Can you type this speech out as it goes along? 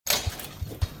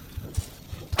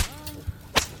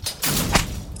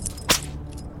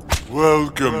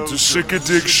Welcome to Sick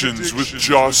Addictions with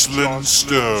Joclyn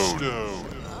Stone.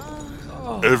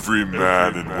 Every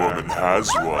man and woman has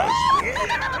one.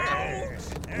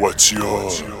 What's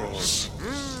yours?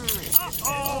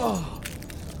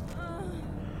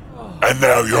 And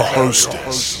now your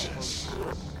hostess,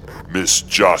 Miss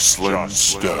Joclyn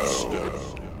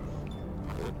Stone.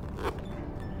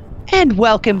 And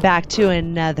welcome back to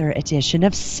another edition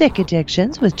of Sick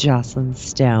Addictions with Joclyn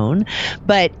Stone.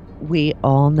 But we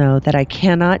all know that I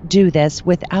cannot do this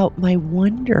without my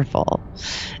wonderful,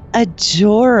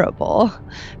 adorable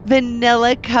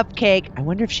vanilla cupcake. I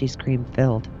wonder if she's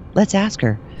cream-filled. Let's ask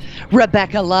her.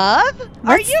 Rebecca Love,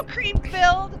 are you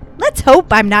cream-filled? Let's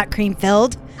hope I'm not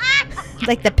cream-filled.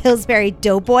 Like the Pillsbury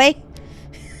Doughboy.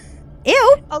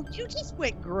 Ew. Oh, you just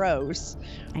went gross.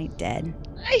 I did.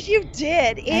 You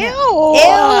did. Ew. Ew,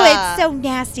 it's so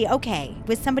nasty. Okay,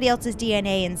 with somebody else's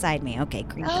DNA inside me. Okay,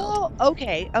 cream-filled. Oh,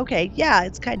 okay. Yeah,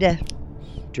 it's kind of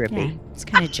drippy. Yeah, it's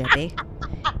kind of drippy.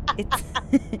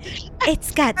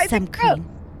 It's got some cream.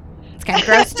 It's kind of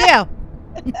gross too.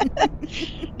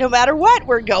 No matter what,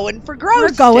 we're going for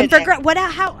gross. We're going for gross. What?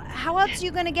 How else are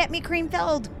you going to get me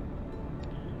cream-filled?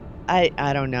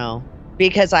 I don't know,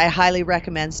 because I highly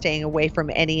recommend staying away from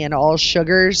any and all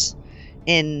sugars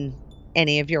in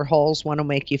any of your holes. One will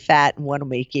make you fat and one will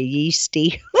make you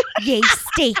yeasty.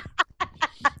 Yeasty.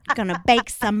 Gonna bake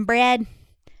some bread.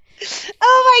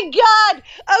 Oh my God.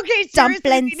 Okay,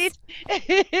 dumplings.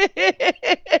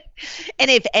 And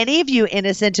if any of you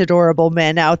innocent, adorable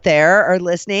men out there are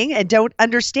listening and don't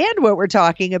understand what we're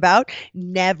talking about,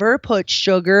 never put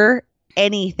sugar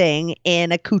anything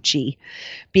in a coochie,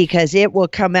 because it will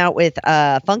come out with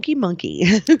a funky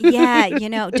monkey. Yeah,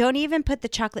 don't even put the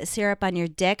chocolate syrup on your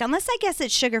dick unless I guess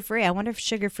it's sugar-free. I wonder if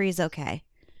sugar-free is okay.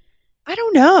 I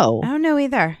don't know. I don't know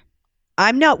either.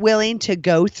 I'm not willing to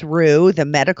go through the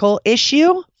medical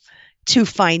issue to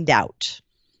find out.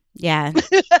 Yeah.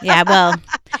 Yeah, well,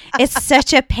 it's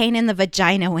such a pain in the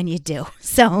vagina when you do.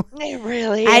 So it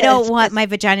really I don't want my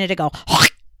vagina to go.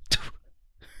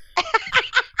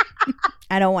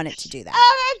 I don't want it to do that.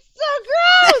 Oh, that's so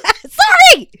gross.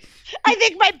 Sorry. I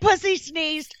think my pussy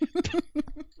sneezed.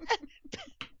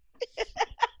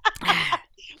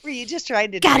 Were you just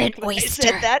trying to got an I oyster?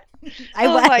 said that? I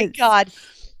was. My God.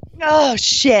 Oh,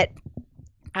 shit.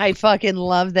 I fucking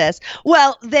love this.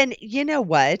 Well, then, you know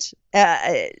what?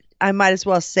 I might as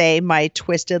well say my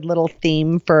twisted little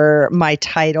theme for my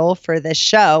title for this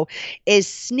show is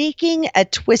Sneaking a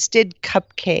Twisted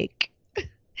Cupcake.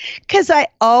 Because I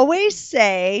always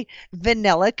say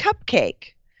vanilla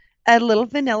cupcake. A little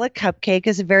vanilla cupcake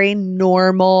is a very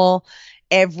normal,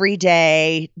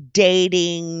 everyday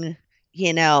dating,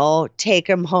 take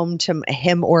him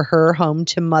or her home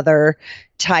to mother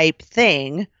type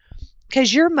thing.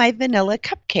 Because you're my vanilla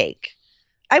cupcake.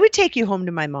 I would take you home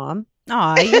to my mom.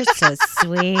 Oh, you're so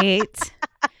sweet.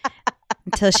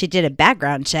 Until she did a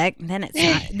background check. Then it's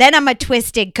not. Then I'm a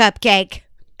twisted cupcake.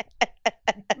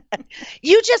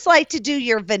 You just like to do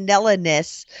your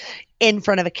vanilla-ness in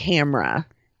front of a camera,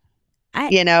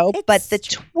 but the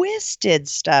twisted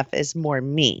stuff is more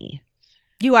me.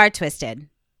 You are twisted.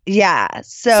 Yeah.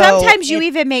 So sometimes you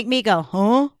even make me go,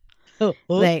 huh?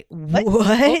 Like,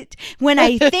 what? When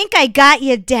I think I got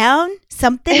you down,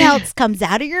 something else comes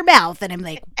out of your mouth. And I'm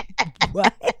like,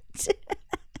 what?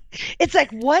 It's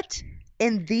like, what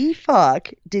in the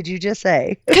fuck did you just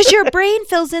say? Because your brain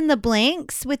fills in the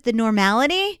blanks with the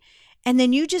normality. And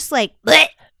then you just like, bleh,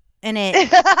 and it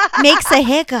makes a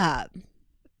hiccup.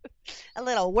 A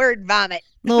little word vomit.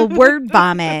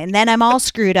 And then I'm all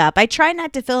screwed up. I try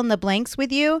not to fill in the blanks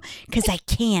with you because I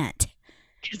can't.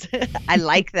 I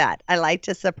like that. I like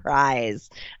to surprise.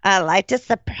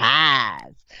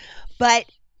 But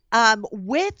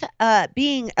with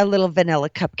being a little vanilla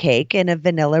cupcake in a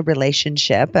vanilla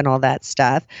relationship and all that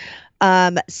stuff,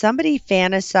 somebody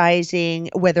fantasizing,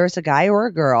 whether it's a guy or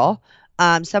a girl,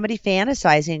 somebody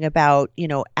fantasizing about,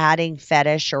 adding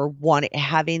fetish or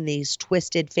having these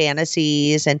twisted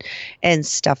fantasies and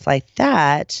stuff like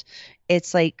that.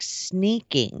 It's like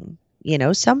sneaking,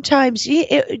 sometimes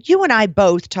you and I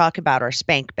both talk about our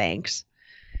spank banks,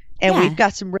 and we've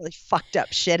got some really fucked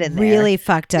up shit in there. Really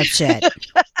fucked up shit.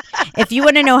 If you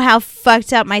want to know how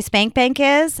fucked up my spank bank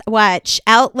is, watch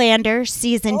Outlander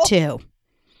season 2. Yeah.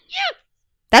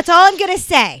 That's all I'm going to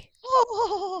say.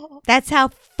 That's how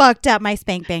fucked up my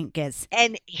spank bank is.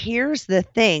 And here's the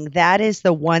thing. That is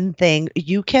the one thing.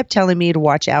 You kept telling me to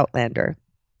watch Outlander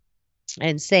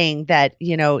and saying that,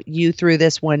 you threw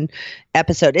this one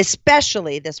episode,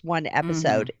 especially this one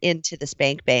episode, into the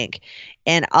spank bank.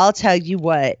 And I'll tell you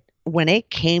what, when it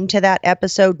came to that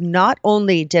episode, not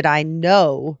only did I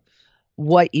know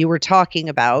what you were talking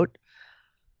about,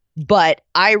 but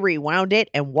I rewound it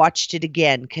and watched it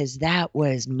again because that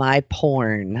was my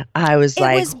porn. I was It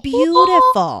like, was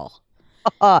beautiful.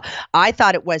 I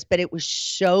thought it was, but it was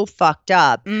so fucked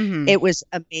up. Mm-hmm. It was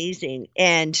amazing.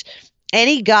 And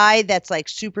any guy that's like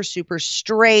super, super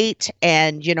straight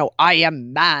and, I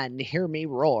am man, hear me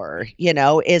roar,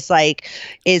 is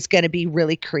going to be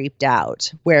really creeped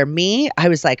out. Where me, I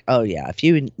was like, oh yeah, if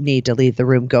you need to leave the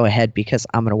room, go ahead because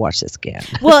I'm going to watch this again.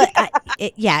 Well,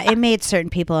 it made certain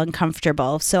people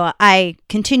uncomfortable. So I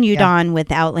continued on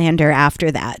with Outlander after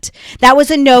that. That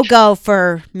was a no-go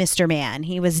for Mr. Man.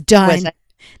 He was done.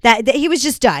 That he was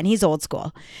just done. He's old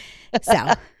school.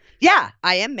 So yeah,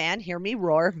 I am man, hear me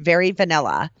roar. Very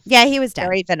vanilla. Yeah, he was done.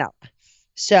 Very vanilla.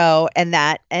 So, and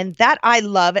that I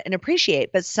love and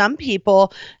appreciate. But some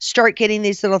people start getting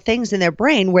these little things in their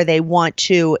brain where they want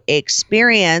to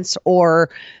experience,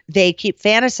 or they keep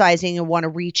fantasizing and want to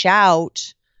reach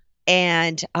out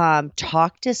and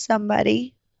talk to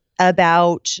somebody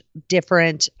about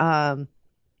different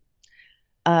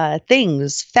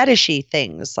things, fetishy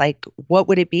things. Like, what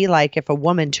would it be like if a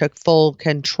woman took full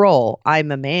control?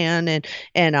 I'm a man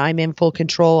and I'm in full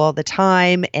control all the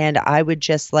time, and I would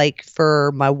just like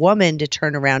for my woman to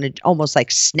turn around and almost like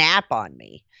snap on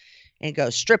me and go,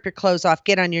 strip your clothes off,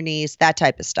 get on your knees, that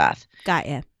type of stuff. Got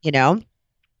you.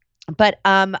 But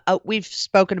we've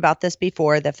spoken about this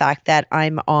before, the fact that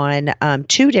I'm on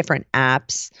 2 different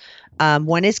apps.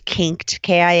 One is Kinked,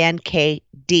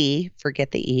 KINKD, forget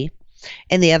the E.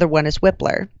 And the other one is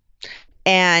Whippler.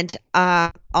 And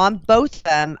on both of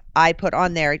them, I put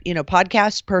on there,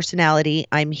 podcast personality.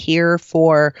 I'm here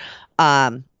for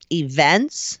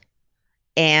events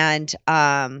and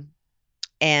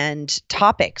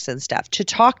topics and stuff to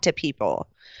talk to people.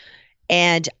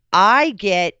 And I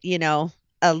get,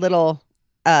 a little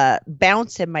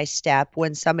bounce in my step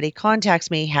when somebody contacts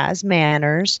me, has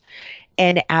manners,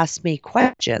 and asks me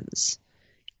questions.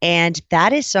 And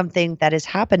that is something that has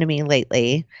happened to me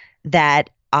lately, that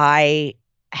I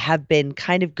have been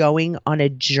kind of going on a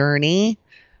journey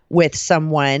with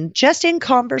someone just in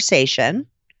conversation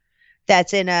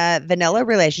that's in a vanilla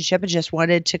relationship and just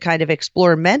wanted to kind of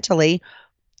explore mentally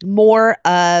more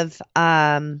of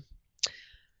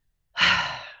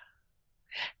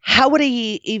how would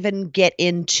he even get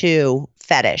into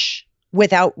fetish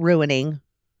without ruining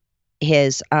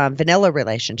his vanilla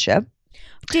relationship.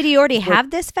 Did he already have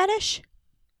this fetish?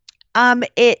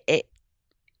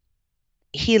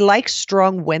 He likes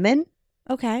strong women.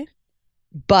 Okay.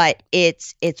 But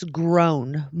it's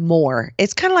grown more.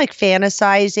 It's kind of like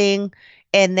fantasizing,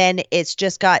 and then it's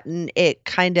just kind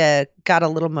of got a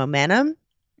little momentum.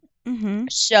 Mm-hmm.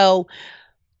 So,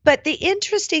 but the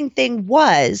interesting thing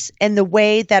was, and the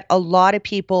way that a lot of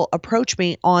people approach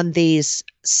me on these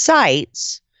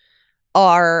sites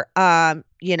are, I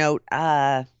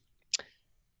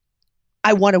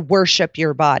want to worship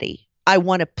your body. I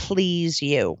want to please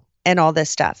you and all this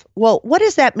stuff. Well, what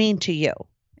does that mean to you?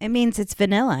 It means it's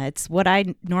vanilla. It's what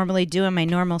I normally do in my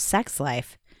normal sex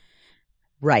life.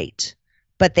 Right.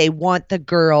 But they want the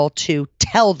girl to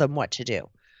tell them what to do.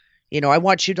 I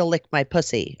want you to lick my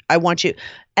pussy. I want you.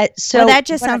 So that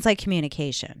just sounds like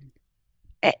communication.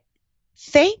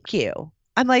 Thank you.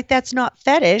 I'm like, that's not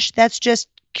fetish. That's just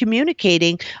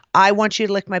communicating. I want you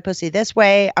to lick my pussy this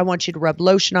way. I want you to rub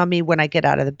lotion on me when I get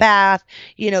out of the bath.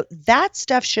 That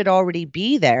stuff should already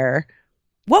be there.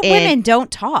 What women don't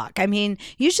talk? I mean,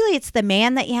 usually it's the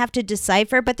man that you have to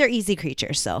decipher, but they're easy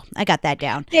creatures. So I got that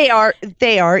down. They are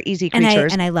easy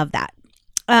creatures. And I love that.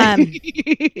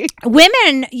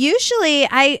 Women, usually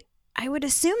I would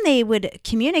assume they would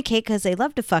communicate because they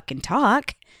love to fucking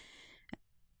talk.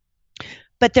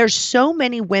 But there's so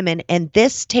many women, and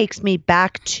this takes me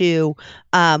back to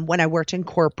when I worked in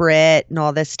corporate and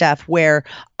all this stuff, where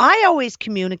I always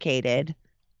communicated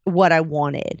what I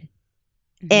wanted.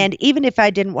 Mm-hmm. And even if I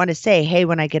didn't want to say, hey,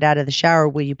 when I get out of the shower,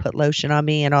 will you put lotion on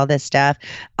me and all this stuff,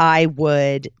 I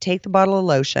would take the bottle of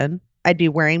lotion. I'd be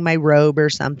wearing my robe or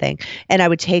something, and I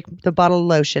would take the bottle of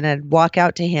lotion and I'd walk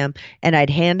out to him, and I'd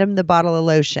hand him the bottle of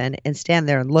lotion and stand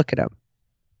there and look at him.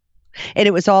 And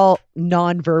it was all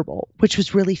nonverbal, which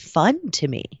was really fun to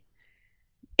me.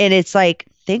 And it's like,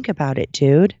 think about it,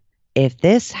 dude. If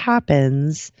this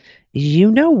happens,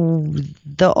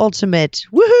 the ultimate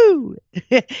woohoo,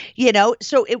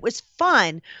 so it was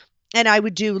fun. And I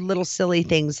would do little silly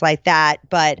things like that.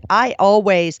 But I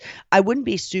wouldn't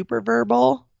be super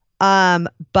verbal.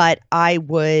 But I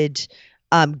would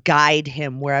guide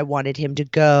him where I wanted him to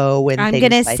go and I'm things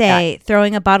going to like say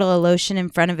throwing a bottle of lotion in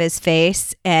front of his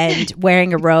face and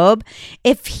wearing a robe.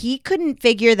 If he couldn't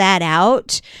figure that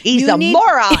out, he's a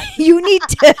moron. You need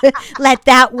to let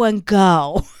that one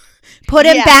go. Put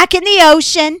him back in the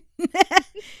ocean.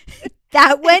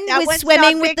 That one was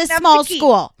swimming with the small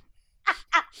school.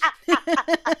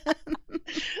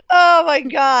 Oh my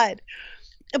God.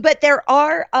 But there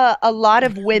are a lot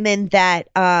of women that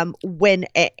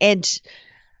and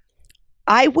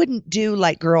I wouldn't do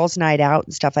like girls' night out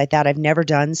and stuff like that. I've never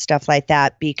done stuff like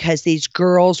that because these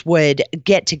girls would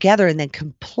get together and then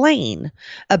complain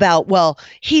about, well,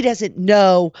 he doesn't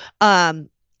know,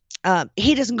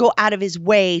 he doesn't go out of his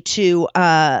way to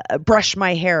brush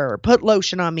my hair or put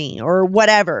lotion on me or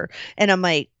whatever. And I'm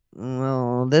like,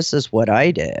 well, this is what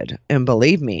I did. And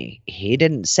believe me, he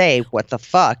didn't say what the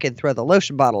fuck and throw the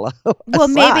lotion bottle Well,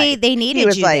 aside. maybe they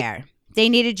needed you there. They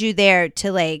needed you there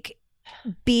to like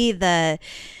be the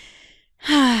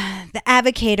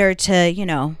advocator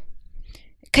to,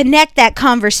 connect that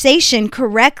conversation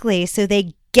correctly so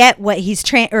they get what he's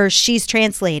she's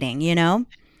translating,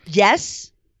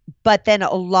 Yes. But then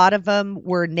a lot of them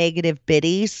were negative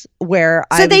biddies where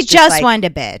they just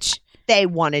wanted to bitch. They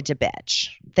wanted to bitch.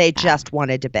 They just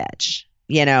wanted to bitch,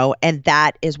 and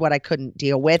that is what I couldn't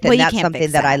deal with. And that's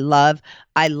something that I love.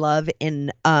 I love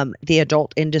in the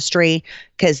adult industry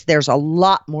because there's a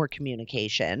lot more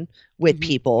communication with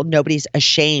people. Nobody's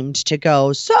ashamed to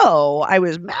go, so I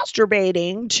was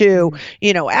masturbating to,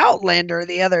 Outlander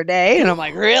the other day. And I'm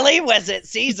like, really? Was it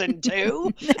season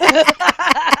 2?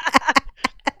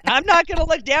 I'm not going to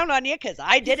look down on you because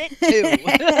I did it too.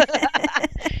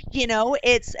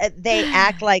 It's they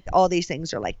act like all these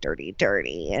things are like dirty,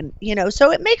 and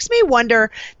so it makes me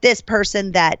wonder. This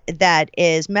person that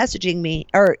is messaging me,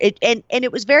 and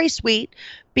it was very sweet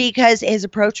because his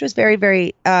approach was very,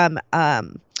 very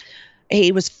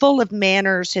he was full of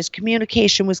manners. His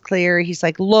communication was clear. He's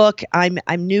like, look, I'm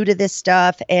new to this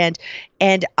stuff, and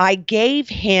I gave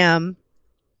him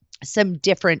some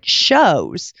different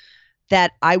shows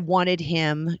that I wanted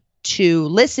him to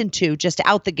listen to just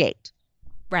out the gate.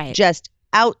 Right. Just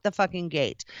out the fucking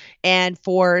gate. And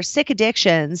for Sick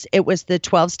Addictions, it was the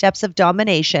 12 Steps of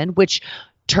Domination, which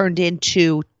turned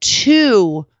into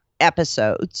 2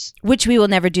 episodes. Which we will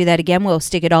never do that again. We'll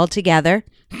stick it all together.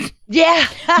 Yeah.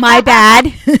 My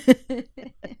bad.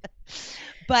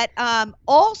 But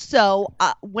also,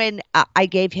 when I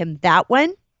gave him that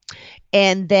one,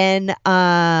 and then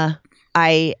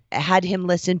I had him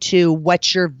listen to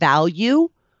What's Your Value?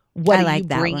 What are you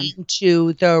bringing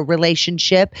to the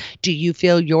relationship? Do you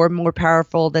feel you're more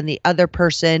powerful than the other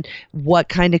person? What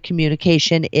kind of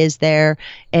communication is there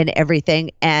and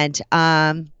everything? And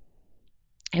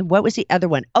what was the other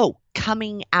one? Oh,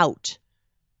 Coming Out.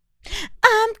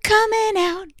 I'm coming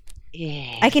out.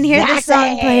 Yeah, I can hear the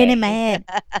song playing in my head.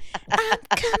 I'm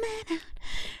coming out.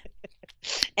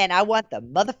 And I want the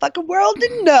motherfucking world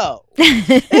to know.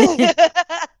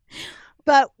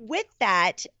 But with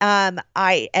that,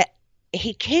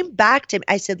 he came back to me.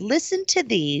 I said, listen to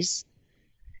these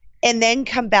and then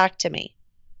come back to me.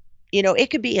 It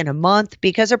could be in a month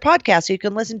because they're podcasts, so you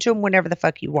can listen to them whenever the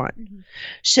fuck you want. Mm-hmm.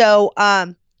 So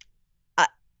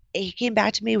he came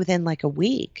back to me within like a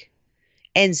week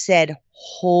and said,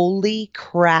 holy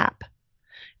crap,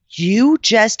 you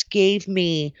just gave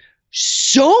me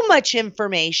so much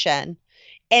information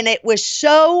and it was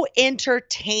so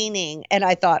entertaining. And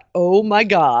I thought, oh my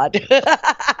God.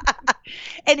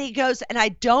 And he goes, and I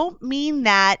don't mean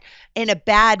that in a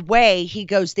bad way. He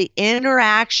goes, the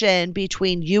interaction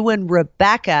between you and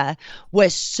Rebecca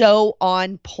was so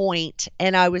on point.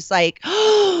 And I was like,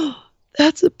 oh,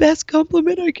 that's the best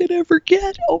compliment I could ever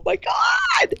get. Oh my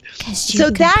God. So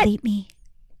complete me.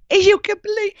 You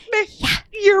complete me.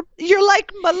 Yeah. You're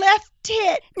like my left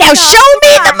tit. Now show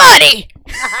me the money.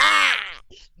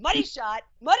 Money shot.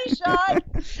 Money shot.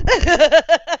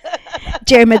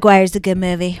 Jerry Maguire's a good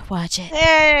movie. Watch it.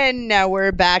 And now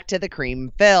we're back to the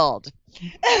cream filled.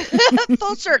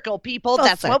 Full circle, people.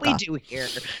 That's what we do here.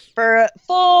 For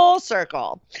full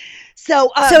circle.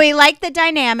 So he liked the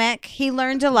dynamic. He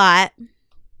learned a lot.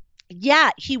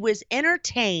 Yeah, he was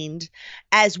entertained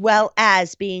as well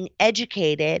as being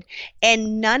educated,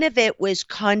 and none of it was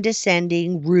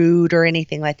condescending, rude, or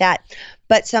anything like that.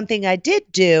 But something I did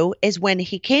do is when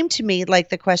he came to me, like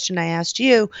the question I asked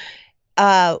you,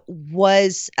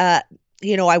 was, I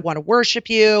want to worship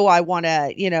you. I want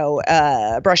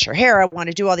to, brush your hair. I want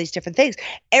to do all these different things.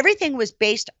 Everything was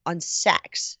based on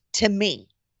sex to me.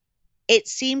 It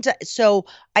seemed so.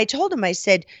 I told him, I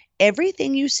said,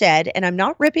 everything you said, and I'm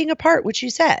not ripping apart what you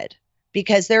said,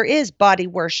 because there is body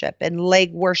worship and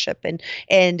leg worship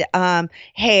and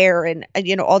hair and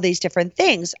all these different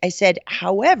things. I said,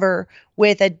 however,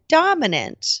 with a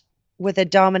dominant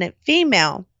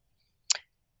female,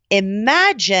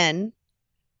 imagine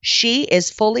she is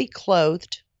fully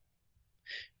clothed.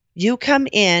 You come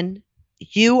in,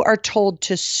 you are told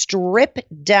to strip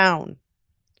down.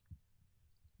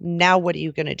 Now what are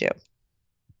you going to do?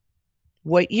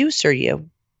 What use are you?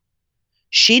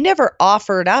 She never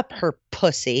offered up her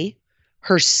pussy,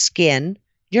 her skin.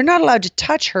 You're not allowed to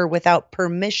touch her without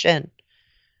permission.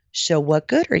 So what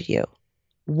good are you?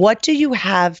 What do you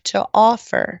have to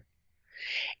offer?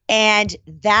 And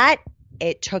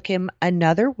it took him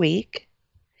another week.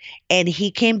 And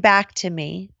he came back to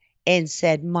me and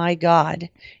said, my God,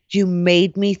 you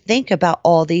made me think about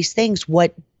all these things.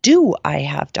 What do I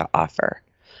have to offer?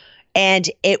 And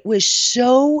it was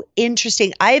so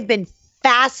interesting. I have been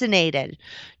fascinated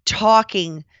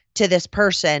talking to this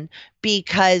person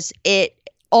because it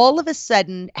all of a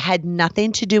sudden had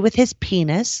nothing to do with his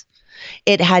penis.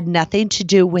 It had nothing to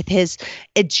do with his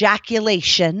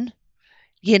ejaculation.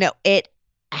 It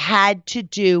had to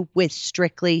do with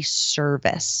strictly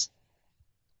service.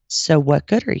 So what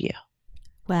good are you?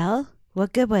 Well,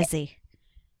 what good was he?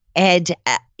 And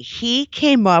he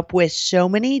came up with so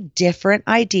many different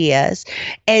ideas,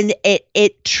 and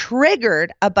it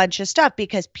triggered a bunch of stuff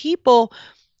because people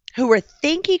who were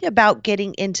thinking about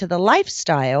getting into the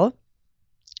lifestyle,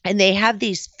 and they have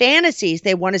these fantasies.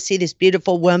 They want to see this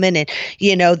beautiful woman and,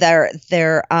 their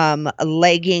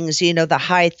leggings, the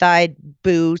high thigh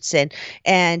boots and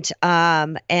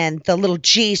the little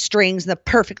G strings and the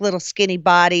perfect little skinny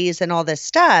bodies and all this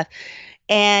stuff.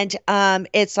 And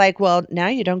it's like, well, now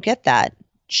you don't get that.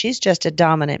 She's just a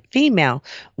dominant female.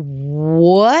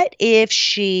 What if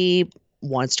she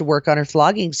wants to work on her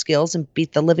flogging skills and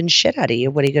beat the living shit out of you?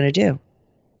 What are you going to do?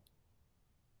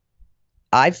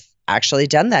 I've actually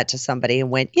done that to somebody and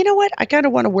went, you know what? I kind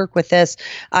of want to work with this.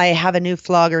 I have a new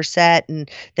flogger set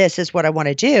and this is what I want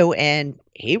to do. And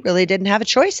he really didn't have a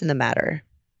choice in the matter.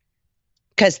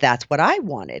 Because that's what I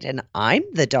wanted, and I'm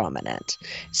the dominant.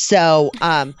 So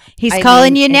he's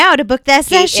calling you now to book that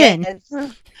session.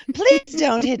 Please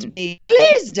don't hit me.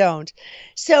 Please don't.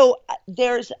 So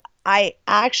I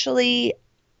actually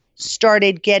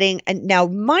started getting, and now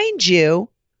mind you,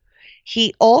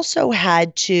 he also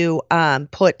had to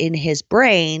put in his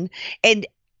brain, and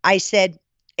I said,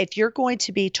 if you're going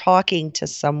to be talking to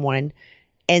someone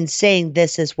and saying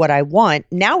this is what I want,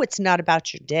 now it's not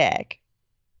about your dick.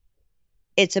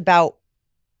 It's about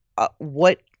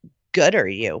what good are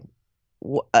you?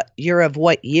 You're of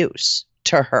what use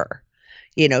to her?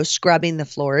 Scrubbing the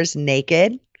floors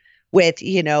naked with,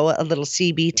 a little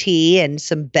CBT and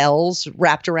some bells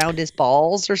wrapped around his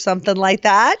balls or something like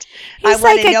that. He's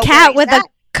like a cat with a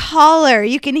collar.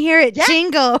 You can hear it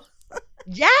jingle.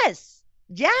 Yes.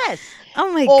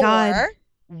 Oh my God.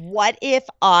 What if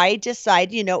I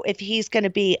decide, if he's going to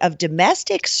be of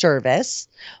domestic service,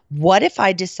 what if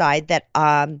I decide that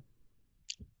I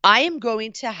am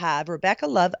going to have Rebecca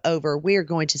Love over. We're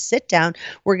going to sit down.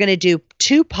 We're going to do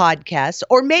 2 podcasts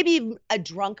or maybe even a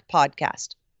drunk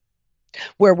podcast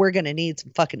where we're going to need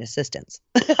some fucking assistance.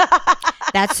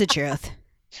 That's the truth.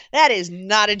 That is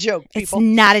not a joke, people. It's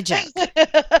not a joke.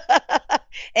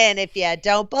 And if you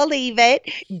don't believe it,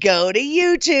 go to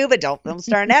YouTube, Adult Film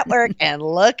Star Network, and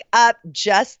look up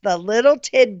just the little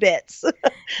tidbits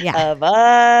of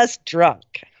us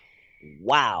drunk.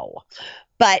 Wow.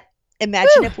 But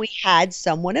imagine if we had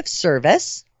someone of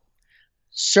service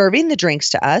serving the drinks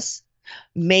to us,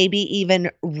 maybe even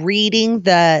reading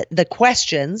the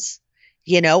questions,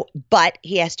 but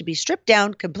he has to be stripped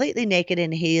down, completely naked,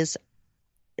 and he is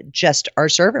just our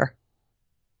server.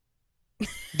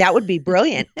 That would be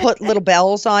brilliant. Put little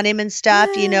bells on him and stuff,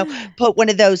 put one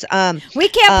of those. We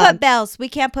can't put bells. We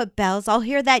can't put bells. I'll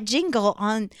hear that jingle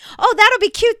on. Oh, that'll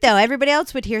be cute though. Everybody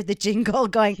else would hear the jingle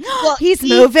going, well, he's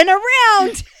moving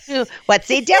around. What's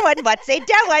he doing? What's he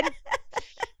doing?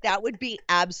 That would be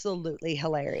absolutely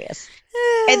hilarious.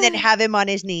 And then have him on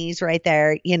his knees right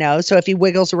there, so if he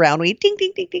wiggles around, we ding,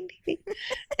 ding, ding, ding, ding, ding.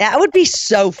 That would be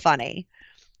so funny.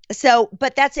 So,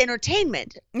 but that's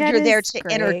entertainment. You're there to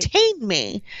entertain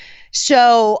me.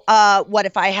 So, what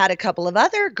if I had a couple of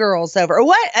other girls over? Or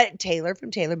what? Taylor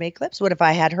from Taylor Made Clips. What if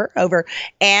I had her over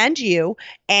and you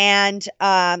and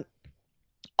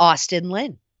Austin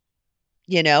Lynn,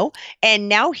 And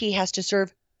now he has to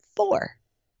serve 4.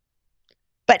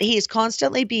 But he's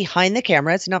constantly behind the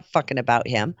camera. It's not fucking about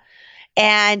him.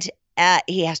 And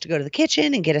he has to go to the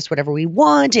kitchen and get us whatever we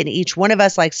want. And each one of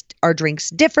us likes our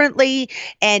drinks differently.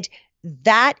 And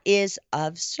that is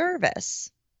of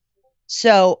service.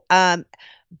 So,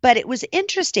 but it was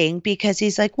interesting because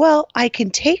he's like, well, I can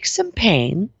take some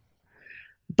pain,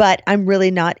 but I'm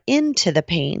really not into the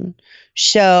pain.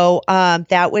 So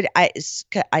I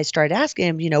started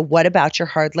asking him, what about your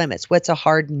hard limits? What's a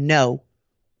hard no?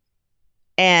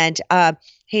 And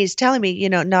he's telling me,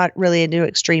 not really into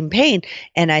extreme pain.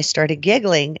 And I started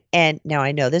giggling. And now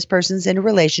I know this person's in a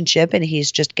relationship and he's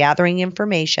just gathering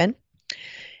information.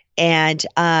 And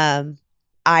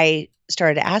I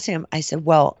started asking him, I said,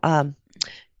 well,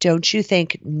 don't you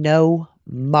think no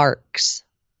marks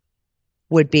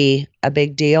would be a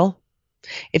big deal?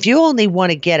 If you only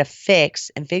want to get a fix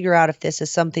and figure out if this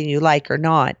is something you like or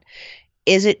not,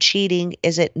 is it cheating?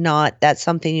 Is it not? That's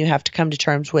something you have to come to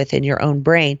terms with in your own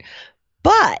brain.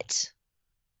 But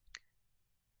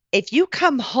if you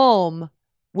come home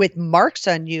with marks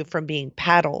on you from being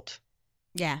paddled,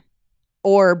 yeah,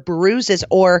 or bruises,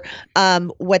 or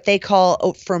what they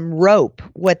call from rope,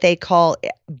 what they call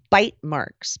bite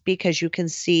marks, because you can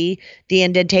see the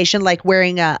indentation, like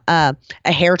wearing a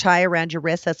hair tie around your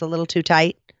wrist that's a little too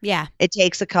tight. Yeah. It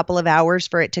takes a couple of hours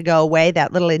for it to go away,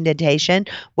 that little indentation.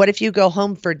 What if you go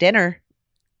home for dinner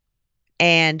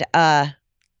and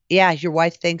your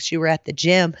wife thinks you were at the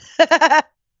gym?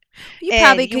 You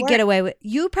probably could get away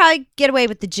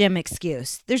with the gym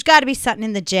excuse. There's got to be something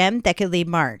in the gym that could leave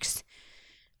marks.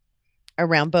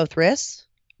 Around both wrists,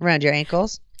 around your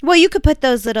ankles. Well, you could put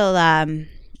those little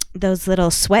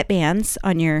sweatbands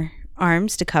on your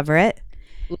arms to cover it.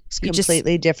 It's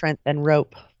completely different than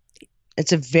rope.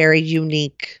 It's a very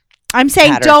unique. I'm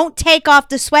saying pattern. Don't take off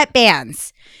the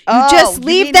sweatbands. You just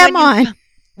leave them on.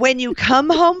 When you come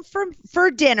home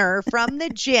for dinner from the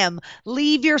gym,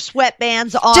 leave your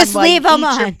sweatbands on. Just leave them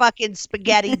on. Your fucking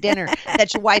spaghetti dinner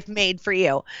that your wife made for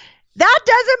you. That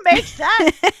doesn't make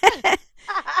sense.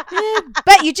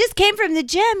 But you just came from the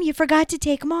gym. You forgot to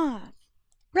take them off.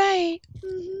 Right.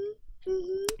 Mm-hmm.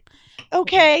 Mm-hmm.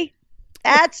 Okay.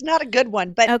 That's not a good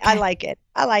one, but okay. I like it.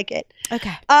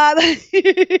 Okay. All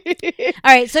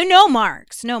right. So no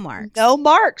marks. No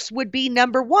marks would be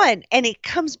number one. And it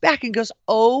comes back and goes,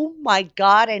 oh my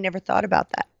God, I never thought about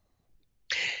that.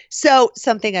 So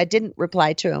something I didn't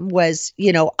reply to him was,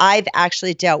 I've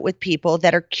actually dealt with people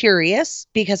that are curious,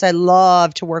 because I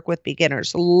love to work with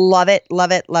beginners. Love it,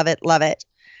 love it, love it, love it.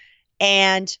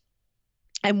 And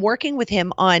I'm working with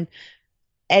him on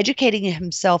educating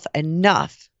himself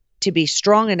enough to be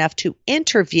strong enough to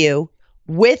interview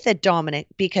with a dominant,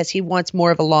 because he wants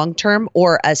more of a long-term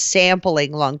or a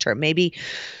sampling long-term, maybe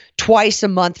twice a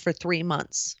month for 3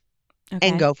 months,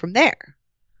 and go from there.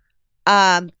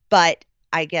 But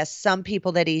I guess some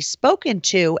people that he's spoken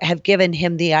to have given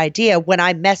him the idea, when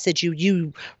I message you,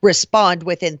 you respond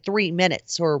within 3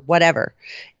 minutes or whatever.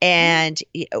 And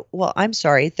well, I'm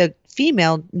sorry, the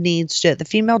female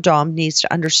dom needs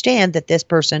to understand that this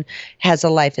person has a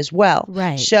life as well.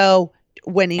 Right. So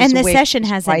when he's and the session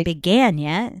hasn't began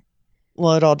yet.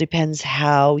 Well, it all depends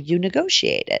how you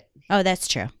negotiate it. Oh, that's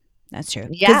true. Because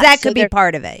Yeah, that could be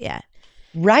part of it. Yeah.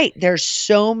 Right. There's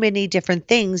so many different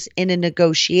things in a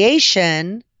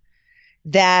negotiation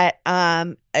that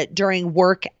during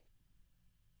work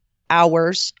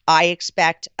hours, I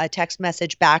expect a text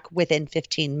message back within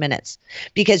 15 minutes.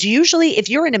 Because usually if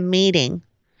you're in a meeting,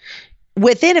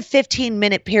 within a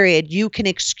 15-minute period, you can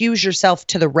excuse yourself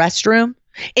to the restroom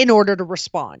in order to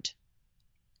respond.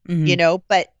 Mm-hmm.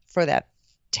 But for that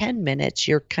 10 minutes,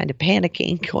 you're kind of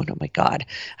panicking, going, oh my God,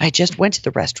 I just went to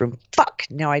the restroom. Fuck.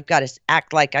 Now I've got to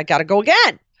act like I got to go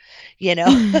again,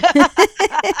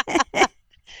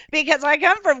 because I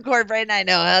come from corporate and I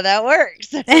know how that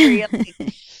works.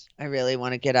 I really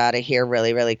want to get out of here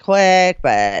really, really quick,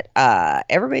 but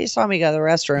everybody saw me go to the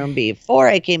restroom before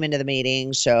I came into the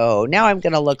meeting. So now I'm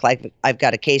going to look like I've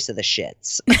got a case of the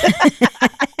shits.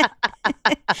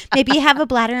 Maybe you have a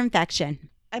bladder infection.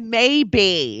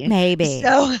 Maybe.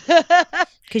 So,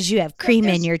 because you have cream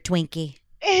in your Twinkie.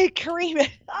 Cream.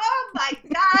 Oh my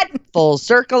God. Full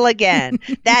circle again.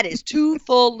 That is 2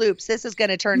 full loops. This is going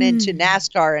to turn into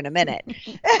NASCAR in a minute.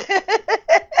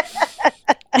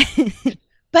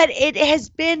 But it has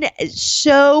been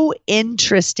so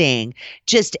interesting.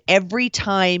 Just every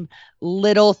time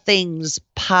little things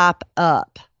pop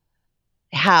up,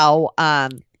 how I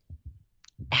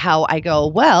go,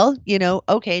 well,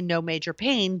 okay, no major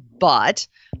pain, but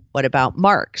what about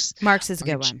marks? Marks is a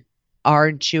good one.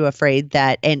 Aren't you afraid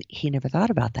that? And he never thought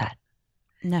about that.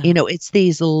 No. It's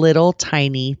these little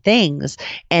tiny things.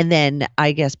 And then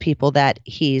I guess people that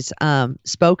he's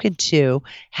spoken to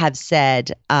have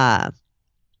said,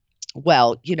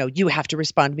 well, you have to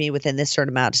respond to me within this certain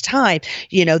amount of time.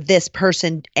 This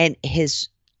person and his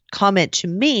comment to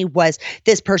me was,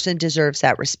 this person deserves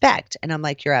that respect. And I'm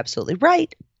like, you're absolutely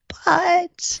right.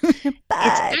 But it's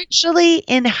actually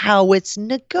in how it's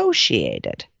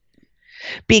negotiated.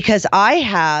 Because I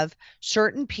have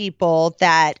certain people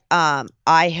that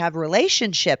I have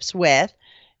relationships with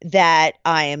that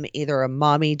I am either a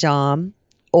mommy dom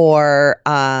or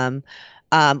when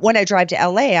I drive to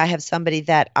LA, I have somebody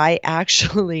that I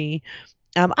actually,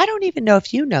 I don't even know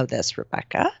if you know this,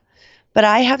 Rebecca, but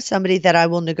I have somebody that I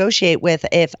will negotiate with.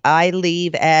 If I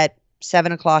leave at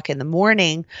 7:00 in the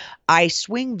morning, I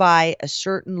swing by a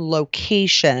certain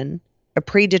location, a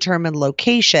predetermined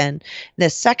location. The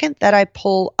second that I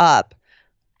pull up,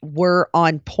 we're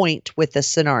on point with the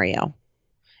scenario.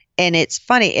 And it's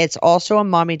funny. It's also a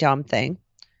mommy dom thing.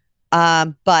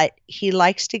 But he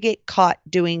likes to get caught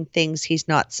doing things he's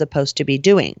not supposed to be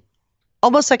doing.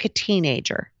 Almost like a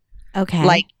teenager.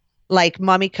 Okay. Like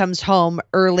mommy comes home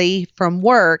early from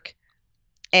work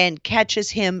and catches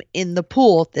him in the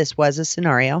pool. This was a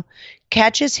scenario.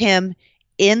 Catches him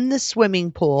in the swimming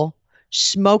pool,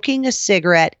 smoking a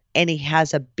cigarette, and he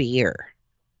has a beer.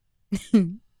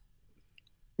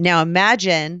 Now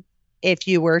imagine if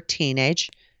you were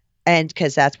teenage, and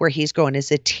because that's where he's going,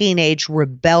 is a teenage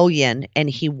rebellion, and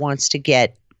he wants to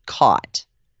get caught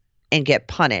and get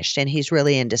punished, and he's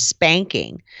really into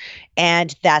spanking.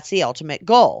 And that's the ultimate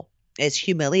goal, is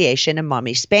humiliation and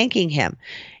mommy spanking him.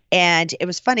 And it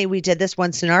was funny, we did this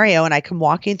one scenario, and I come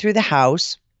walking through the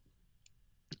house,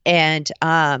 and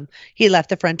he left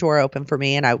the front door open for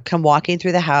me, and I come walking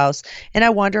through the house, and I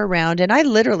wander around, and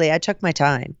I took my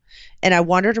time, and I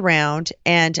wandered around,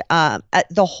 and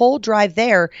the whole drive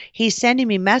there, he's sending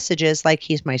me messages like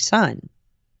he's my son.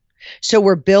 So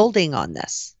we're building on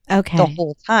this the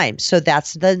whole time. So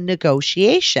that's the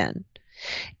negotiation.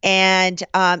 And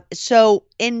so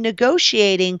in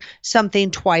negotiating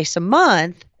something twice a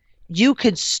month, you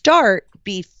could start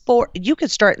in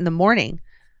the morning.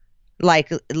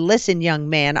 Like, listen, young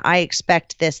man, I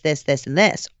expect this, this, this, and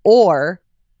this. Or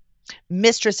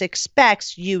mistress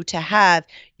expects you to have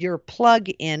your plug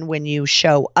in when you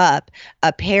show up,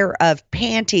 a pair of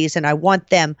panties, and I want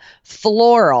them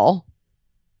floral.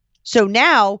 So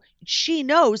now she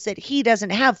knows that he doesn't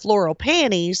have floral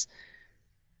panties.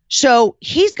 So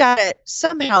he's got to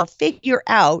somehow figure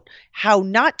out how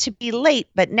not to be late,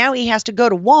 but now he has to go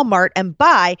to Walmart and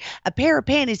buy a pair of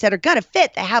panties that are going to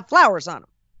fit, that have flowers on them.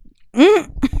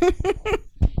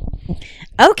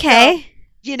 Okay.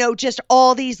 So, just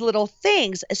all these little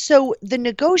things. So the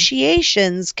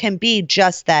negotiations can be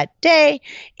just that day.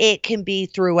 It can be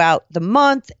throughout the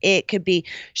month. It could be.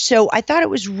 So I thought it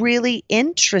was really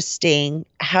interesting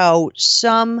how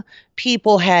some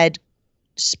people had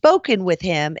spoken with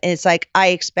him, and it's like, I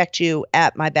expect you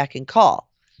at my beck and call.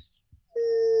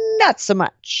 Not so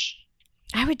much.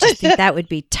 I would just think that would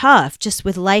be tough, just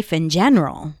with life in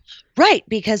general. Right,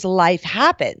 because life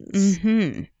happens.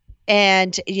 Mm-hmm.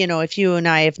 And, if you and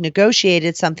I have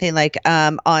negotiated something like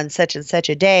on such and such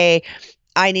a day,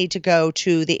 I need to go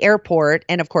to the airport.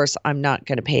 And of course, I'm not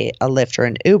going to pay a Lyft or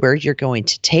an Uber. You're going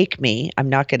to take me. I'm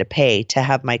not going to pay to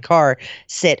have my car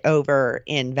sit over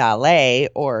in valet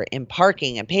or in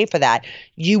parking and pay for that.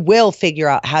 You will figure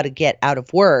out how to get out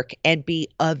of work and be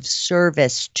of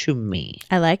service to me.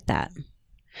 I like that.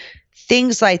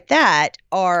 Things like that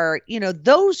are,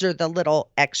 those are the little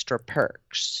extra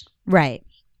perks. Right.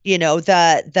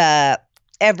 The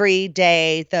every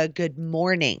day, the good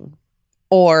morning,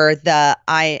 or the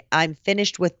I'm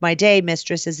finished with my day,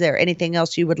 mistress. Is there anything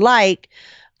else you would like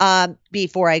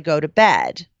before I go to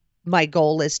bed? My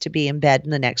goal is to be in bed in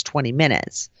the next 20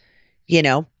 minutes,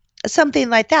 something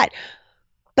like that.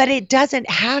 But it doesn't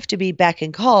have to be beck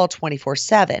and call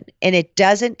 24/7. And it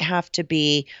doesn't have to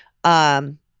be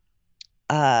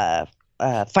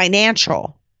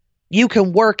financial. You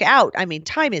can work out. I mean,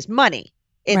 time is money.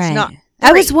 It's right. not.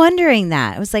 I was wondering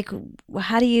that. I was like,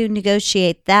 how do you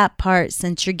negotiate that part,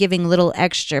 since you're giving little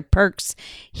extra perks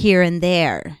here and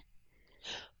there?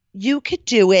 You could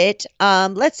do it.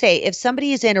 Let's say if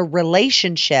somebody is in a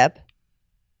relationship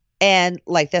and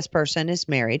like this person is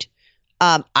married.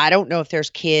 I don't know if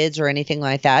there's kids or anything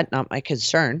like that. Not my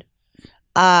concern.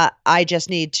 I just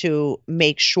need to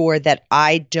make sure that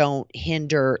I don't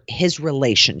hinder his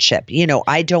relationship.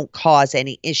 I don't cause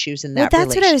any issues in that relationship.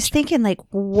 That's what I was thinking. Like,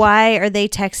 why are they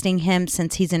texting him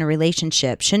since he's in a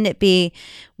relationship? Shouldn't it be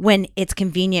when it's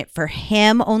convenient for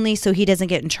him only, so he doesn't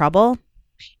get in trouble?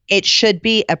 It should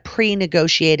be a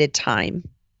pre-negotiated time.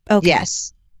 Okay.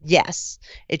 Yes,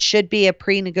 it should be a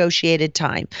pre-negotiated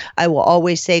time. I will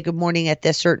always say good morning at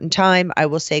this certain time. I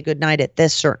will say good night at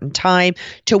this certain time,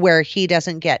 to where he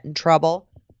doesn't get in trouble.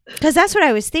 Because that's what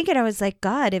I was thinking. I was like,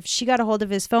 God, if she got a hold of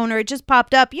his phone or it just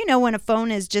popped up, when a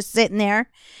phone is just sitting there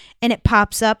and it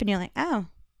pops up and you're like, oh,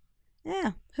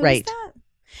 yeah, who was that?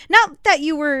 Not that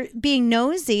you were being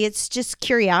nosy. It's just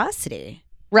curiosity.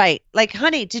 Right. Like,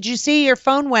 honey, did you see your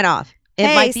phone went off? It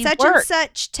hey, might be such work. and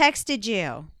such texted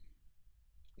you.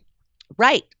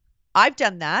 Right. I've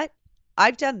done that.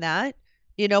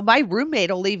 My roommate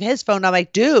will leave his phone. I'm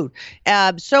like, dude,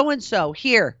 so-and-so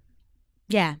here.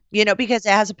 Yeah. Because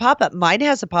it has a pop-up. Mine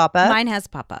has a pop-up. Mine has a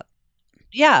pop-up.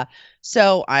 Yeah.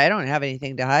 So I don't have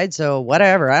anything to hide. So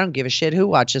whatever. I don't give a shit who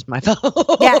watches my phone.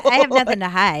 Yeah, I have nothing to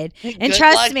hide. And Good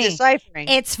trust luck me, deciphering.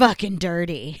 it's fucking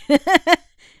dirty.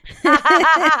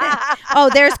 Oh,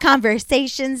 there's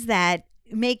conversations that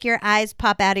make your eyes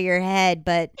pop out of your head,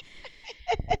 but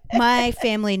my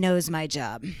family knows my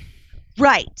job.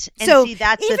 Right. And so see,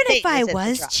 that's even the thing, if I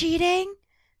was cheating,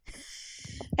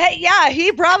 hey, yeah,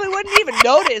 he probably wouldn't even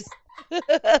notice.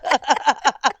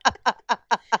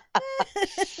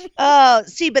 Oh,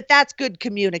 see, but that's good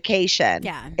communication.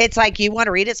 Yeah. It's like, you want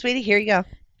to read it, sweetie? Here you go.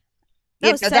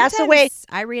 No, that's the way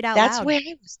I read out that's loud. the way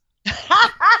I was.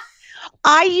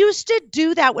 I used to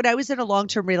do that when I was in a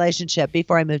long-term relationship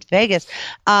before I moved to Vegas.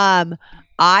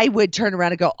 I would turn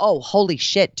around and go, oh, holy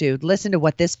shit, dude, listen to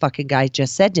what this fucking guy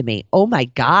just said to me. Oh my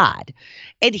God.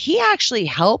 And he actually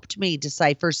helped me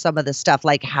decipher some of the stuff,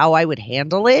 like how I would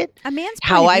handle it. A man's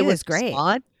how point of I view would is great.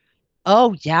 respond.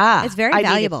 Oh yeah. It's very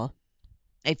valuable.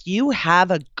 If you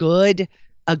have a good,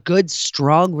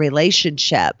 strong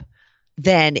relationship,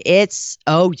 then it's,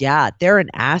 oh yeah, they're an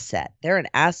asset.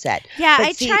 Yeah, but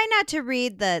I try not to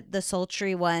read the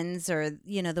sultry ones or,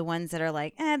 the ones that are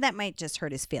like, that might just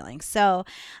hurt his feelings. So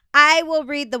I will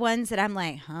read the ones that I'm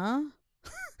like, huh?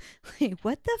 Like,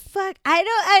 what the fuck? I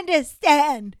don't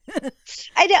understand.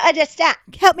 I don't understand.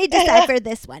 Help me decipher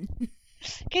this one.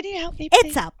 Can you help me,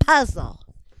 please? It's a puzzle.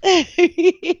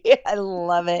 I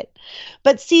love it.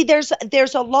 But see, there's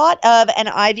a lot of, and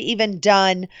I've even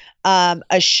done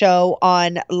a show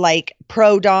on like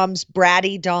pro doms,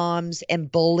 bratty doms,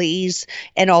 and bullies,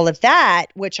 and all of that,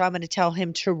 which I'm going to tell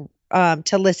him to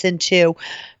listen to,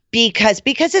 because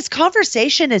this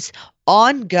conversation is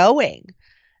ongoing.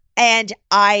 And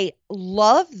I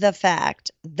love the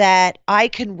fact that I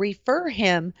can refer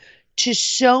him to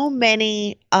so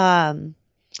many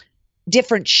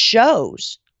different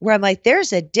shows where I'm like,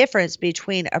 there's a difference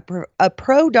between a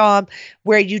pro dom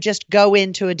where you just go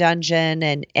into a dungeon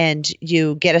and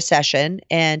you get a session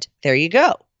and there you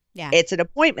go. Yeah. It's an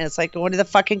appointment. It's like going to the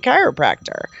fucking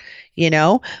chiropractor,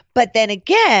 But then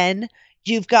again,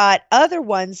 you've got other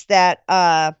ones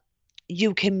that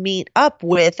you can meet up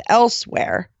with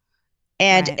elsewhere.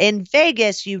 And right. In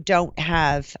Vegas, you don't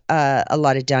have a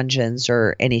lot of dungeons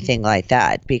or anything like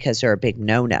that because they're a big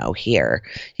no-no here.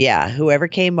 Yeah, whoever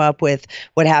came up with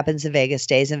what happens in Vegas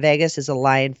stays in Vegas is a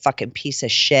lying fucking piece of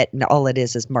shit, and all it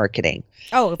is marketing.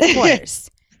 Oh, of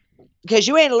course. Because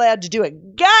you ain't allowed to do a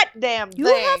goddamn thing. You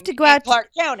have to go out in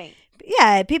Clark County.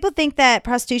 Yeah, people think that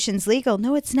prostitution's legal.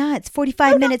 No, it's not. It's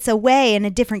 45 minutes away in a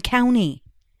different county.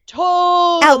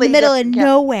 Totally out in the middle of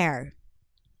nowhere.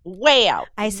 Way out.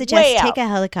 I suggest take a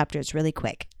helicopter. It's really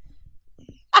quick.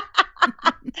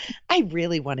 I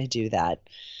really want to do that.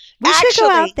 We should go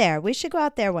out there. We should go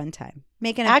out there one time.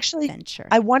 Make an adventure.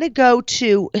 I want to go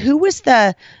to, who was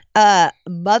the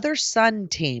mother-son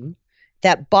team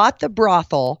that bought the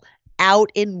brothel out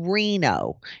in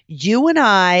Reno? You and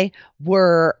I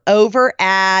were over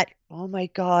at, oh my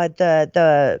God,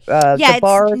 the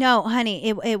bar. No, honey,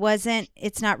 it wasn't.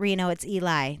 It's not Reno. It's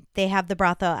Eli. They have the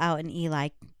brothel out in Eli.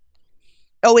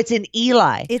 Oh, it's in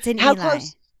Eli. It's in How Eli.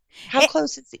 Close? How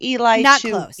close is Eli? Not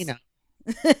to, close.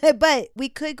 But we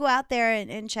could go out there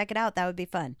and check it out. That would be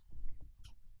fun.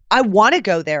 I want to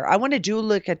go there. I want to do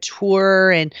like a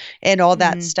tour and all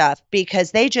that stuff,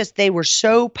 because they were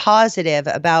so positive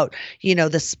about,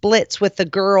 the splits with the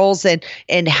girls and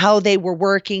how they were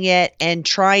working it and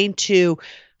trying to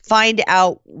find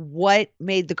out what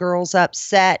made the girls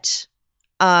upset,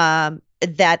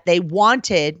 that they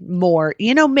wanted more,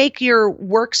 make your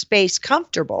workspace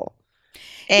comfortable.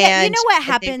 And you know what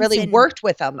happens? They really worked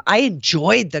with them. I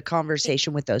enjoyed the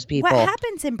conversation with those people. What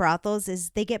happens in brothels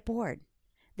is they get bored.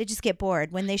 They just get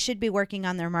bored when they should be working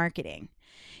on their marketing.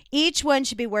 Each one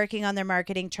should be working on their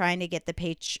marketing, trying to get the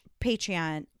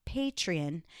Patreon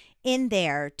in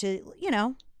there to,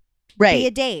 right. be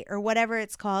a date or whatever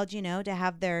it's called, to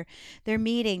have their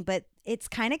meeting. But it's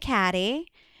kind of catty.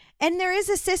 And there is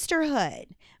a sisterhood,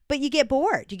 but you get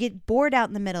bored. You get bored out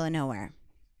in the middle of nowhere.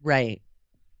 Right.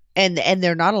 And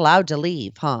they're not allowed to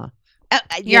leave, huh?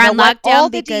 You're on lockdown all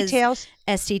the because details.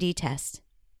 STD test.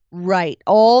 Right.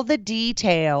 All the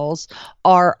details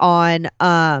are on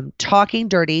Talking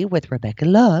Dirty with Rebecca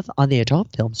Love on the Adult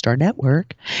Film Star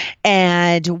Network.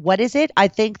 And what is it? I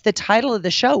think the title of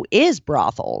the show is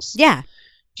Brothels. Yeah.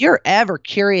 If you're ever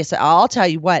curious, I'll tell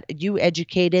you what, you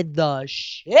educated the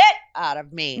shit out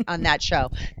of me on that show.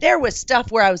 There was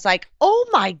stuff where I was like, oh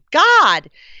my God,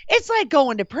 it's like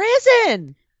going to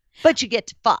prison, but you get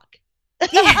to fuck.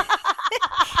 Yeah.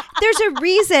 There's a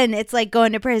reason it's like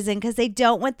going to prison, because they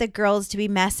don't want the girls to be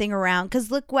messing around. Because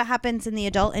look what happens in the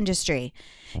adult industry.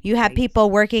 You have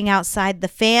people working outside the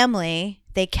family.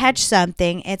 They catch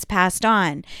something. It's passed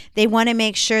on. They want to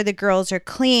make sure the girls are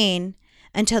clean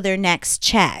until their next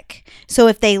check. So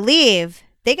if they leave,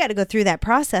 they got to go through that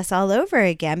process all over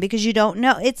again, because you don't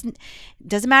know. It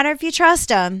doesn't matter if you trust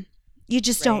them. You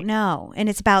just don't know. And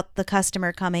it's about the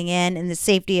customer coming in and the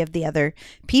safety of the other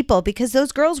people, because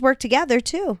those girls work together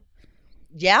too.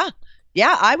 Yeah.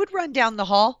 Yeah. I would run down the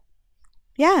hall.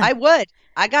 Yeah. I would.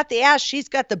 I got the ass. She's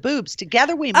got the boobs.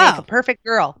 Together we make a perfect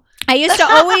girl. I used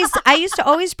to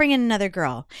always bring in another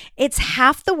girl. It's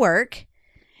half the work.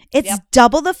 It's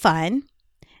double the fun.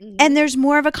 Mm-hmm. And there's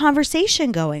more of a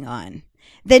conversation going on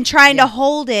than trying to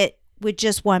hold it with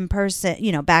just one person,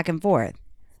 back and forth.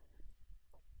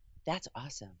 That's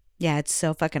awesome. Yeah, it's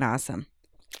so fucking awesome.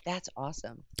 That's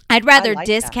awesome. I'd rather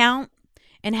discount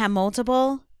and have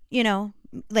multiple,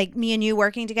 like me and you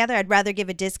working together. I'd rather give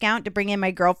a discount to bring in my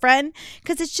girlfriend,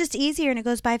 because it's just easier and it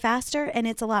goes by faster and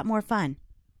it's a lot more fun.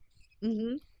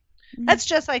 Mm-hmm. That's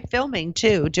just like filming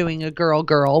too, doing a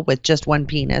girl with just one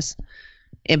penis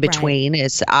in between.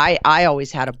 Is I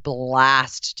always had a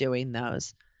blast doing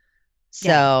those.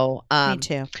 So me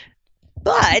too.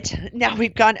 But now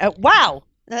we've gone. Wow.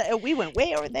 We went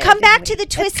way over there. Come back to the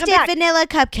Twisted Vanilla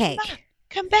Cupcake.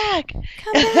 Come back.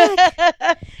 Come back.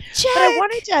 But I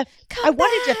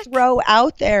wanted to throw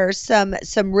out there some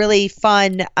really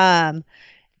fun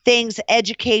things,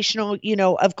 educational,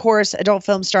 of course, Adult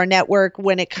Film Star Network,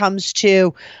 when it comes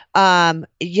to,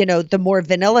 the more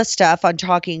vanilla stuff on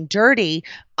Talking Dirty.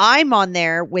 I'm on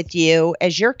there with you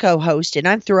as your co-host, and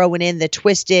I'm throwing in the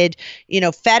twisted,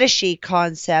 fetishy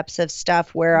concepts of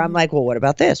stuff where I'm like, well, what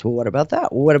about this? Well, what about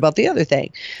that? Well, what about the other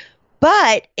thing?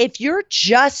 But if you're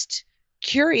just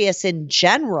curious in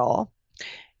general,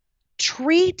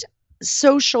 treat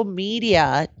social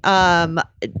media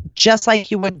just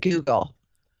like you would Google.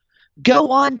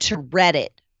 Go on to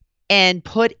Reddit and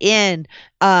put in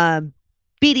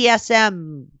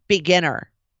BDSM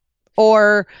beginner,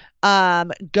 or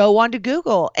go on to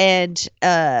Google and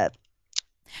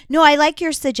No, I like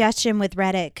your suggestion with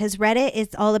Reddit, because Reddit is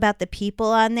all about the people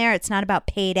on there. It's not about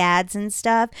paid ads and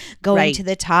stuff going to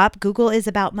the top. Google is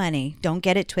about money. Don't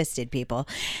get it twisted, people.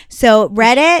 So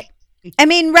Reddit,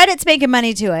 Reddit's making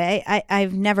money too.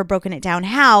 I've never broken it down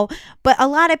how, but a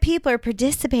lot of people are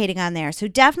participating on there. So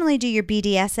definitely do your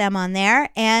BDSM on there.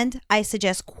 And I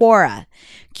suggest Quora,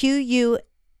 Quora.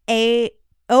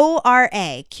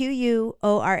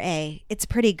 It's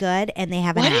pretty good, and they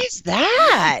have an app. What is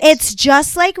that? It's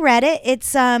just like Reddit.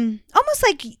 It's almost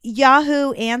like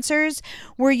Yahoo Answers,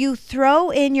 where you throw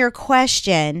in your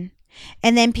question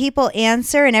and then people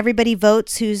answer and everybody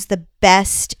votes who's the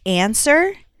best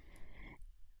answer.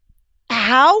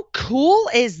 How cool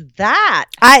is that?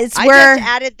 I just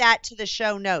added that to the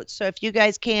show notes. So if you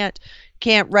guys can't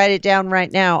write it down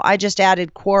right now, I just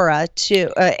added Quora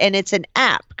to, and it's an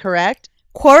app, correct?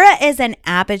 Quora is an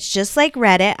app. It's just like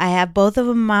Reddit. I have both of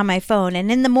them on my phone.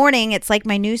 And in the morning, it's like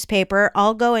my newspaper.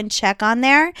 I'll go and check on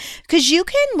there, because you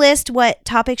can list what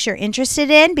topics you're interested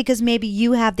in, because maybe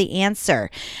you have the answer.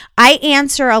 I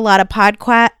answer a lot of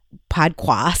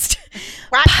podquacks.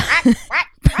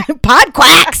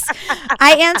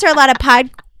 I answer a lot of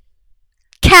podcasts.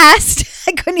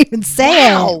 I couldn't even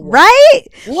say it. Right?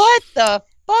 What the fuck?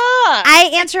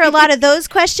 I answer a lot of those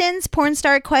questions, porn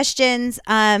star questions,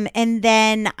 and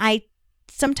then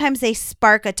sometimes they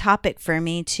spark a topic for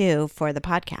me too for the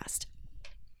podcast.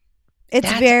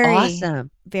 It's very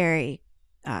awesome, very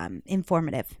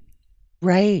informative,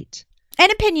 right,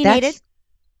 and opinionated.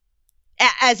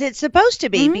 As it's supposed to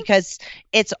be, because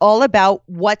it's all about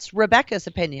what's Rebecca's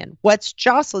opinion, what's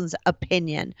Joclyn's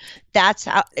opinion. That's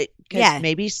how, because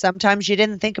maybe sometimes you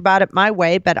didn't think about it my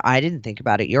way, but I didn't think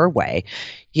about it your way,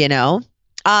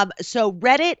 So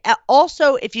Reddit,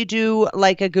 also, if you do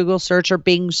like a Google search or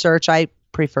Bing search, I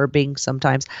prefer Bing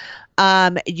sometimes.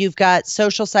 You've got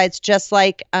social sites just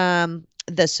like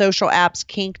the social apps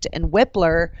Kinked and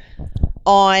Whippler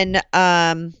on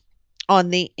on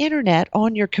the internet,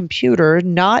 on your computer,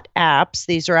 not apps.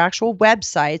 These are actual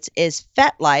websites. Is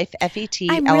FetLife, FETLIFE.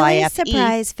 I'm really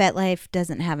surprised FetLife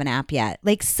doesn't have an app yet.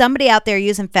 Like somebody out there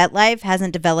using FetLife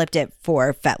hasn't developed it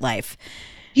for FetLife.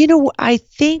 You know, I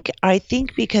think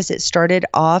because it started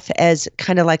off as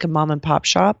kind of like a mom and pop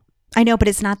shop. I know, but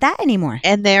it's not that anymore.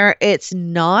 And it's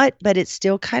not, but it's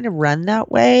still kind of run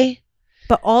that way.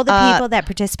 But all the people that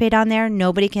participate on there,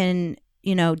 nobody can,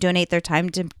 donate their time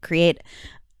to create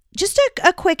just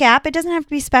a quick app. It doesn't have to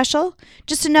be special,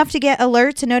 just enough to get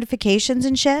alerts and notifications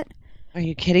and shit. Are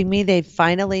you kidding me? They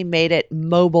finally made it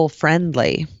mobile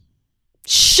friendly.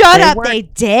 Shut up. They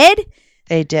did?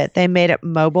 They did. They made it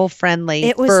mobile friendly.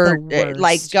 It was the worst.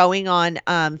 Like going on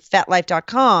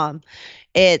fetlife.com.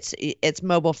 It's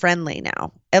mobile friendly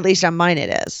now. At least on mine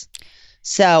it is.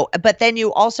 So, but then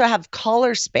you also have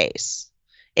Caller Space.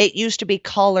 It used to be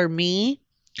Caller Me,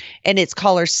 and it's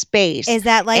Caller Space. Is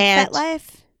that like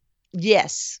FetLife?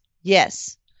 Yes.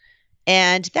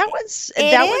 And that one's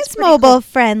mobile cool.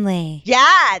 friendly.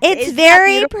 Yeah, it's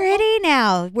very pretty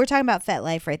now. We're talking about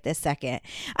FetLife right this second.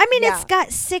 I mean, It's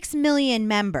got 6 million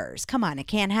members. Come on, it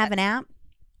can't have an app.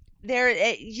 They're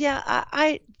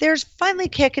finally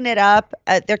kicking it up.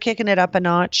 They're kicking it up a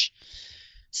notch.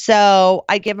 So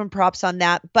I give them props on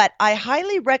that. But I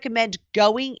highly recommend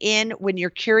going in when you're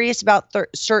curious about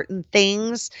certain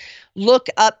things. Look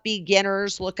up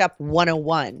beginners, look up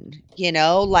 101,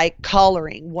 like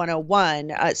coloring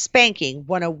 101, spanking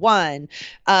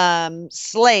 101,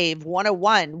 slave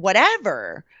 101,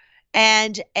 whatever.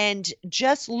 And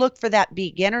just look for that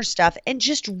beginner stuff and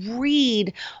just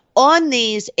read on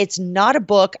these. It's not a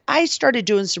book. I started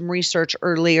doing some research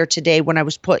earlier today when I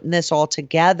was putting this all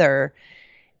together.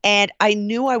 And I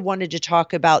knew I wanted to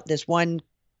talk about this one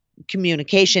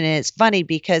communication. And it's funny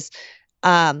because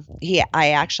I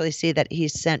actually see that he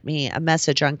sent me a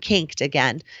message on Kinked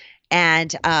again.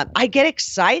 And I get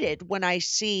excited when I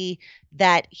see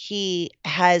that he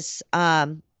has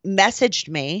messaged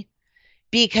me,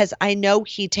 because I know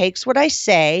he takes what I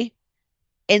say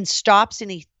and stops and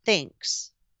he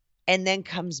thinks and then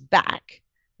comes back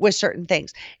with certain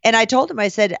things. And I told him, I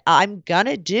said, I'm going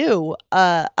to do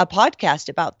a podcast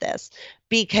about this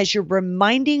because you're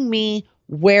reminding me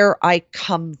where I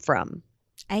come from.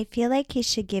 I feel like he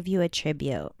should give you a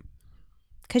tribute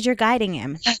because you're guiding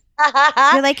him.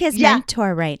 You're like his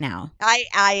mentor right now.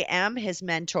 I am his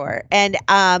mentor. And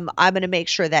I'm going to make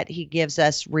sure that he gives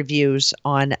us reviews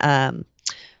on the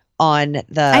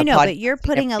I know, but you're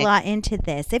putting a lot into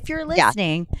this. If you're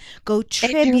listening, go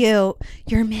tribute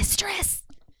your mistress.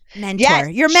 Mentor. Yes,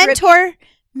 your mentor,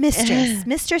 mistress.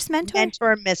 Mistress, mentor?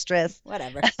 Mentor, mistress.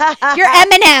 Whatever. You're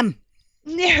Eminem.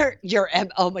 You're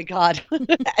oh my God.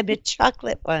 I'm a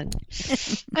chocolate one.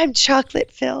 I'm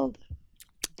chocolate filled.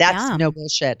 That's no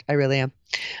bullshit. I really am.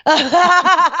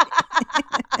 I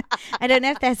don't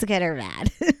know if that's good or bad.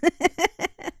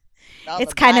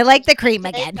 It's kind of like the cream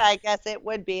again. I guess it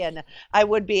would be I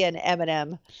would be an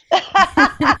M&M.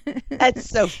 That's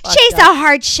so funny. She's a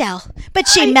hard shell, but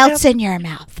she melts in your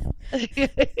mouth.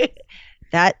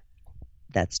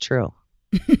 That's true.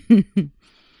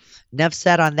 Enough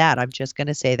said on that. I'm just going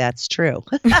to say that's true.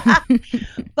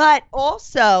 But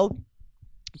also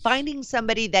finding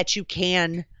somebody that you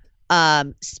can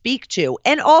speak to.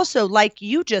 And also, like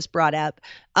you just brought up,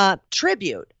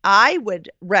 tribute. I would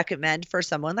recommend for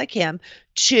someone like him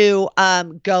to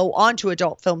go onto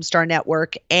Adult Film Star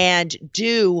Network and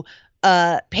do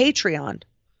Patreon.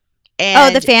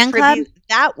 And the fan club?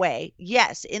 That way.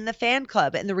 Yes, in the fan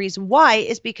club. And the reason why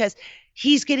is because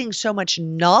he's getting so much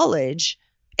knowledge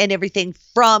and everything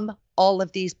from all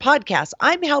of these podcasts.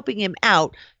 I'm helping him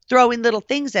out, throwing little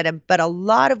things at him, but a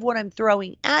lot of what I'm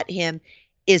throwing at him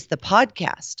is the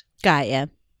podcast. Got ya.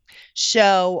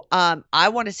 So I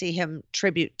want to see him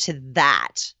tribute to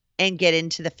that and get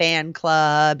into the fan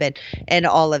club and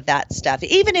all of that stuff.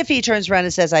 Even if he turns around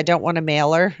and says, I don't want a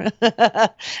mailer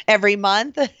every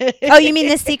month. Oh, you mean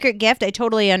the secret gift? I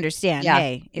totally understand. Yeah.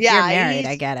 Hey, if you're married,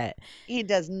 I get it. He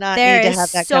does not need to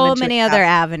have that. There's so many other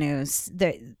avenues.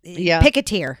 Pick a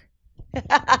tier. Pick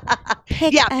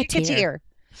a tier.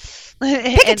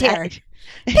 Pick a tier.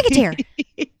 Pick a tier.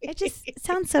 It just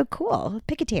sounds so cool.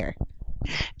 Pick a tier.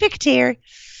 Pick a tier.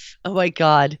 Oh my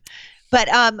God. But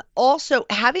also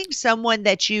having someone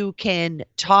that you can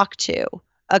talk to,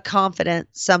 a confidant,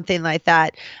 something like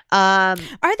that. Are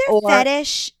there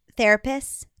fetish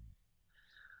therapists?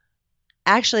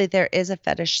 Actually, there is a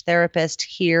fetish therapist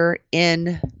here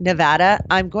in Nevada.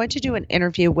 I'm going to do an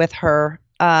interview with her.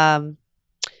 I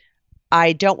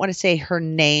don't want to say her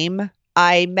name.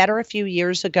 I met her a few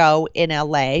years ago in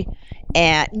LA.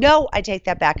 And no, I take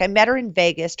that back. I met her in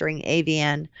Vegas during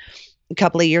AVN. a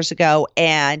couple of years ago,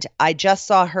 and I just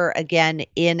saw her again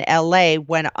in LA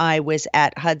when I was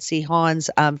at Hudsey Hawn's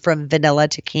from Vanilla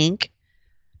to Kink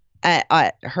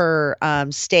at her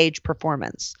stage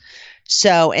performance.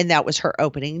 So, and that was her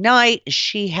opening night.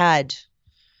 She had,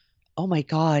 oh my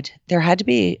God, there had to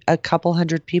be a couple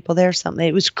hundred people there, something.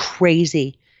 It was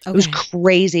crazy. Okay. It was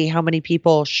crazy how many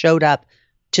people showed up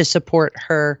to support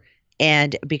her.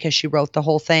 And because she wrote the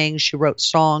whole thing, she wrote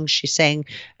songs, she sang,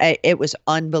 it was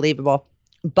unbelievable.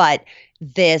 But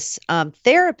this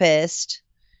therapist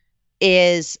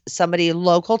is somebody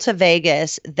local to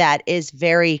Vegas that is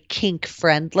very kink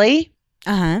friendly.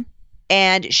 Uh-huh.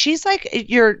 And she's like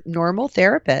your normal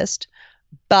therapist,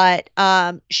 but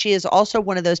she is also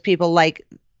one of those people, like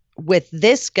with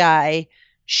this guy,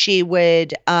 she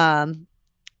would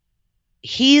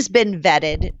he's been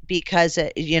vetted because,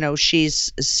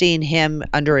 she's seen him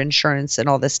under insurance and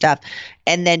all this stuff.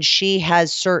 And then she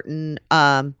has certain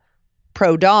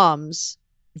pro doms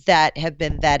that have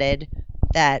been vetted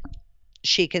that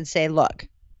she can say, look,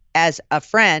 as a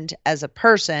friend, as a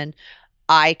person,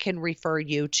 I can refer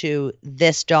you to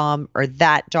this dom or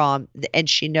that dom. And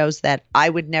she knows that I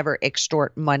would never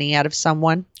extort money out of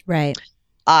someone. Right.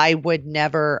 I would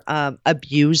never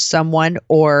abuse someone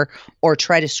or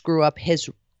try to screw up his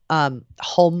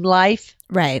home life.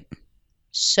 Right.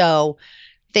 So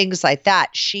things like that.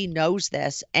 She knows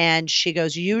this. And she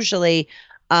goes, usually,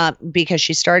 because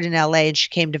she started in LA and she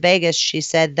came to Vegas, she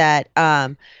said that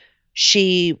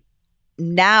she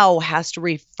now has to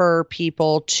refer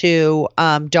people to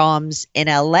DOMs in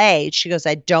LA. She goes,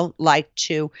 I don't like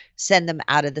to send them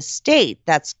out of the state.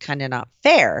 That's kind of not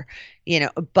fair,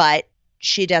 but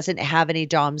she doesn't have any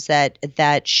DOMs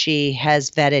that she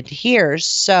has vetted here.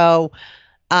 So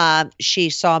she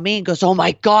saw me and goes, oh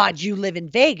my God, you live in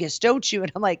Vegas, don't you?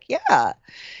 And I'm like, yeah.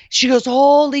 She goes,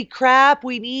 holy crap,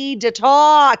 we need to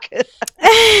talk.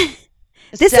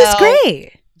 This is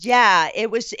great. Yeah,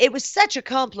 it was such a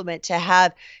compliment to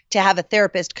have a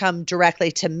therapist come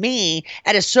directly to me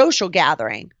at a social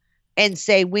gathering and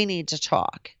say, we need to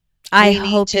talk. I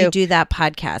hope you do that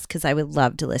podcast because I would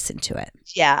love to listen to it.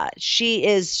 Yeah, she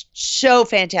is so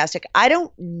fantastic. I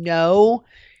don't know,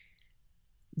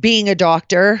 being a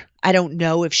doctor, I don't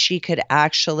know if she could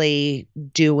actually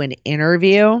do an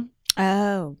interview.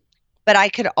 Oh. But I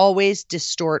could always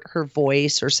distort her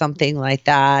voice or something like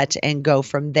that and go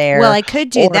from there. Well, I could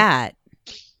do that.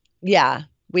 Yeah,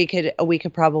 we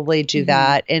could probably do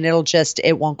that, and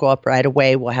it won't go up right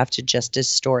away. We'll have to just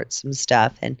distort some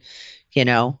stuff, and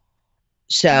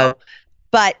so,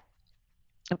 but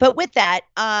with that,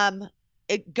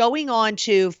 going on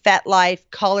to FetLife,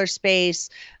 Color Space,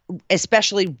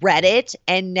 especially Reddit,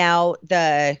 and now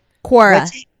the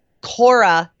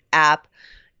Quora app.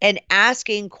 And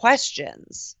asking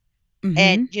questions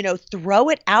and, throw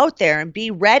it out there and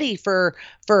be ready for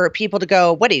people to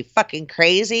go, what are you, fucking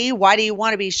crazy? Why do you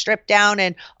want to be stripped down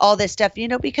and all this stuff?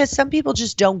 Because some people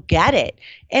just don't get it.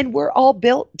 And we're all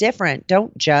built different.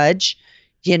 Don't judge,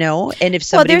 and if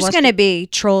somebody there's going to be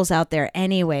trolls out there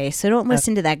anyway. So don't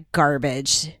listen to that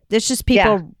garbage. There's just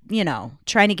people,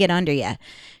 trying to get under you.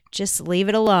 Just leave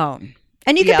it alone.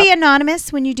 And you can be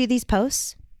anonymous when you do these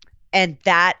posts. And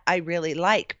that I really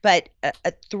like, but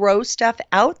throw stuff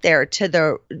out there to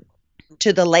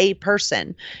the lay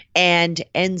person and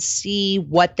see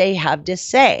what they have to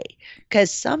say.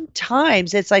 Because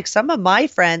sometimes it's like some of my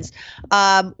friends,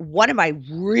 one of my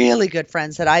really good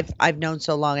friends that I've known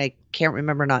so long, I can't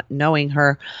remember not knowing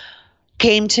her,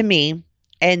 came to me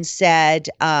and said,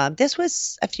 this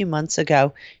was a few months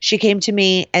ago. She came to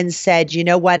me and said, you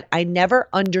know what? I never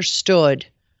understood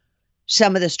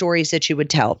some of the stories that you would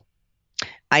tell.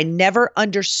 I never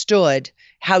understood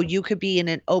how you could be in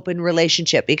an open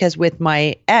relationship, because with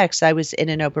my ex, I was in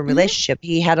an open relationship.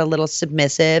 He had a little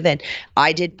submissive, and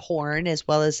I did porn, as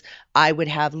well as I would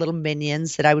have little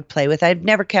minions that I would play with. I've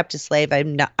never kept a slave.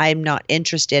 I'm not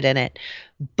interested in it,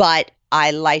 but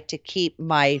I like to keep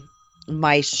my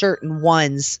certain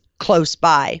ones close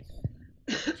by.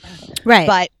 Right.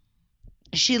 But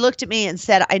she looked at me and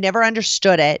said, I never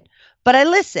understood it, but I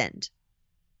listened.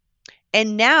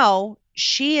 And now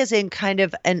she is in kind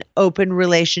of an open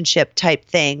relationship type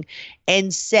thing,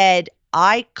 and said,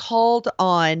 I called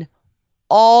on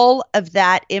all of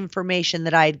that information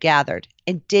that I had gathered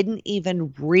and didn't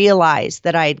even realize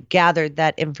that I had gathered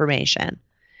that information.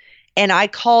 And I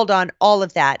called on all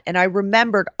of that, and I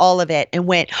remembered all of it and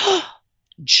went, oh,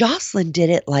 Joclyn did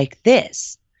it like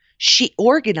this. She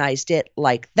organized it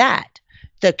like that.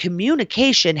 The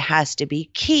communication has to be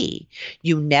key.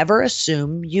 You never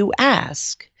assume, you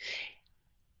ask.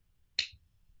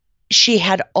 She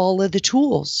had all of the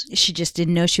tools. She just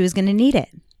didn't know she was going to need it.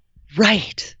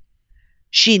 Right.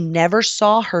 She never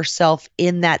saw herself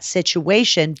in that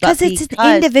situation. Because it's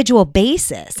an individual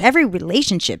basis. Every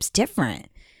relationship's different.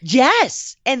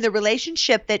 Yes. And the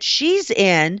relationship that she's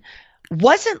in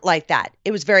wasn't like that.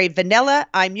 It was very vanilla.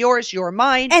 I'm yours, you're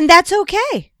mine. And that's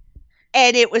okay.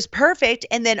 And it was perfect.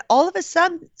 And then all of a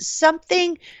sudden,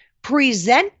 something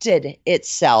presented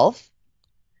itself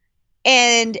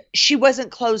and she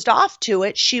wasn't closed off to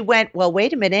it. She went, well,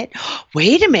 wait a minute.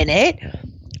 Wait a minute.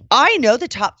 I know the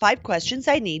top 5 questions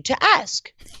I need to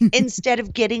ask. Instead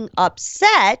of getting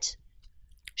upset,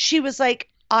 she was like,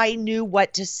 I knew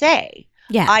what to say.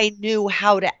 Yeah. I knew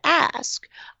how to ask.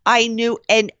 I knew,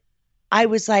 and I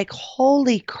was like,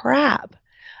 holy crap.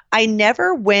 I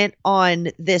never went on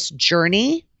this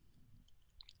journey.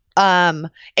 And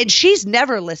she's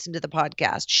never listened to the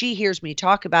podcast. She hears me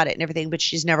talk about it and everything, but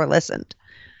she's never listened.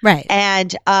 Right.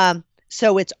 And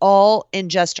so it's all in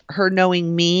just her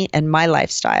knowing me and my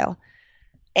lifestyle.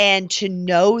 And to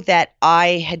know that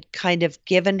I had kind of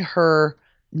given her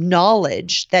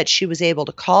knowledge that she was able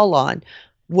to call on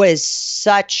was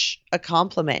such a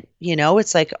compliment. You know,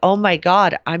 it's like, oh my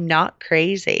God, I'm not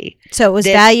crazy. So it was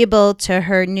valuable to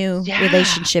her new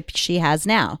relationship she has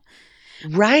now.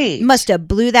 Right. Must have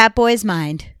blew that boy's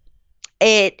mind.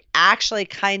 It actually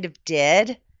kind of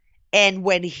did. And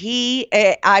when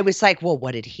I was like, well,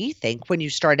 what did he think when you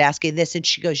started asking this? And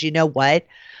she goes, you know what?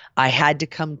 I had to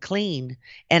come clean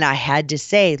and I had to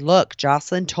say, look,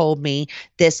 Joclyn told me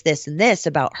this, this, and this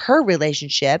about her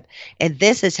relationship. And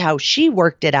this is how she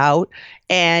worked it out.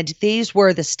 And these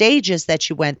were the stages that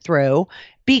she went through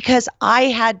because I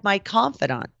had my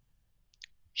confidant.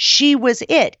 She was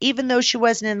it, even though she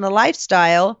wasn't in the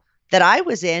lifestyle that I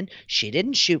was in. She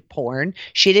didn't shoot porn.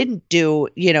 She didn't do,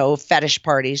 fetish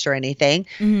parties or anything.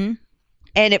 Mm-hmm.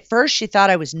 And at first she thought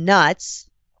I was nuts,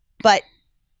 but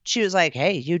she was like,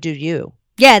 hey, you do you.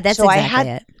 Yeah, that's so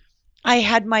exactly it. I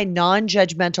had my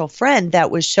non-judgmental friend that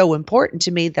was so important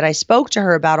to me that I spoke to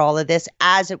her about all of this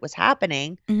as it was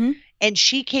happening. Mm-hmm. And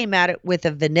she came at it with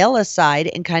a vanilla side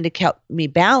and kind of kept me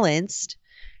balanced.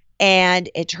 And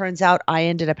it turns out I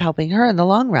ended up helping her in the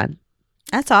long run.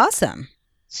 That's awesome.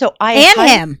 So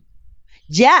him.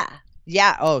 Yeah.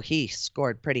 Yeah. Oh, he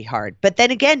scored pretty hard. But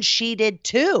then again, she did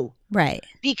too. Right.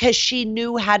 Because she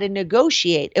knew how to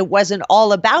negotiate. It wasn't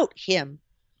all about him.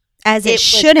 As it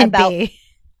shouldn't be.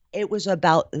 It was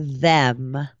about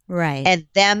them. Right. And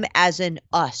them as in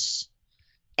us.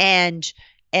 And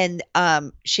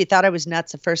she thought I was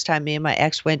nuts the first time me and my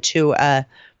ex went to a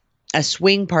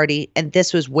swing party. And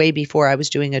this was way before I was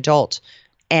doing adult.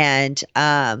 And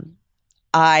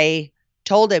I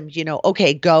told him,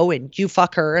 okay, go and you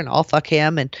fuck her and I'll fuck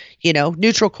him and,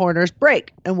 neutral corners,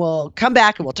 break and we'll come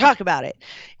back and we'll talk about it.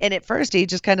 And at first he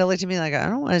just kind of looked at me like, I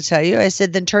don't want to tell you. I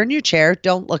said, then turn your chair.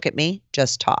 Don't look at me.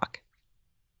 Just talk.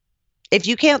 If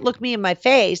you can't look me in my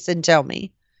face and tell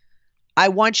me, I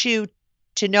want you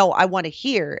to know I want to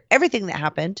hear everything that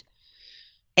happened.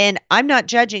 And I'm not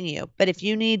judging you, but if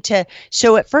you need to.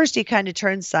 So at first he kind of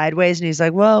turned sideways and he's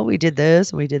like, well, we did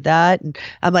this and we did that. And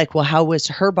I'm like, well, how was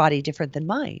her body different than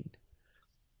mine?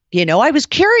 I was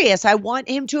curious. I want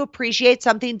him to appreciate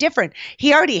something different.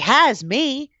 He already has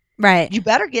me. Right. You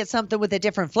better get something with a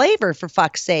different flavor for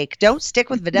fuck's sake. Don't stick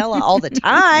with vanilla all the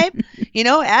time.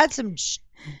 Add some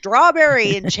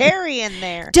strawberry and cherry in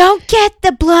there. Don't get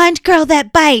the blonde girl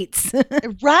that bites.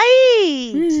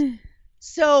 Right.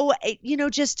 So,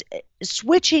 just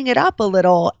switching it up a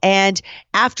little. And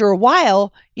after a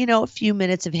while, a few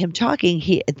minutes of him talking,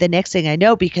 the next thing I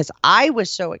know, because I was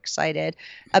so excited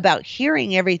about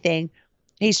hearing everything,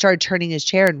 he started turning his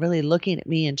chair and really looking at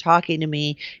me and talking to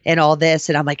me and all this.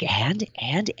 And I'm like,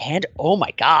 and, oh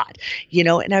my God,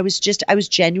 and I was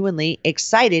genuinely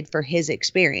excited for his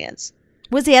experience.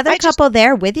 Was the other couple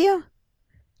there with you?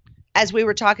 As we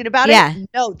were talking about it?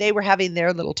 No, they were having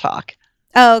their little talk.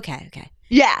 Oh, okay.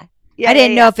 Yeah. I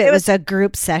didn't know if it was a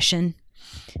group session.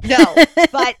 No,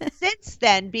 but since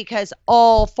then, because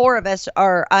all 4 of us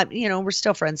are, we're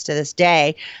still friends to this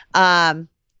day. I'm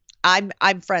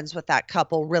friends with that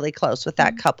couple, really close with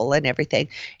that couple and everything.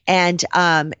 And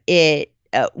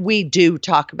we do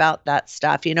talk about that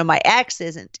stuff. My ex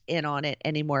isn't in on it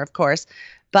anymore, of course.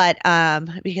 But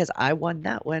because I won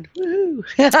that one. Woohoo.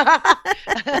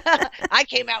 I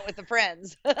came out with the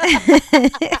friends.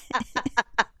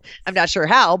 I'm not sure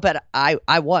how, but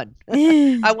I won.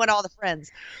 I won all the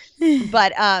friends.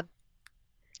 But I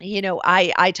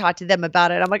talked to them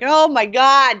about it. I'm like, oh my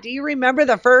God, do you remember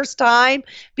the first time?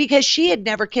 Because she had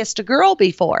never kissed a girl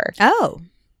before. Oh.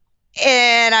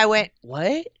 And I went,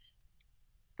 what?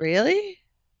 Really?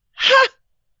 Ha!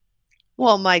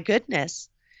 Well, my goodness.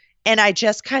 And I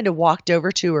just kind of walked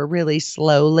over to her really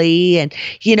slowly. And,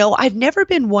 I've never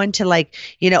been one to like,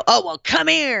 oh, well, come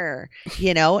here,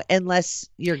 unless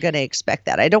you're going to expect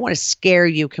that. I don't want to scare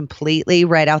you completely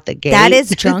right out the gate. That is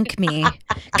drunk me.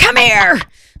 Come here.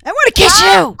 I want to kiss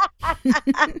you.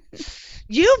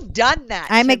 You've done that.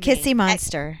 I'm to a kissy me.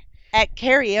 monster. At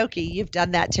karaoke, you've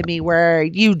done that to me where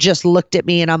you just looked at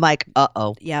me and I'm like,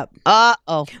 uh-oh. Yep.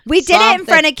 Uh-oh. We did it in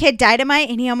front of Kid Dynamite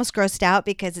and he almost grossed out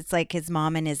because it's like his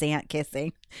mom and his aunt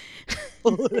kissing.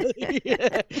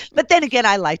 Yeah. But then again,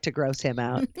 I like to gross him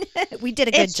out. We did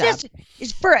a good job.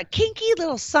 It's for a kinky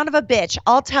little son of a bitch.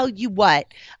 I'll tell you what,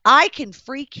 I can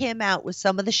freak him out with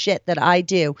some of the shit that I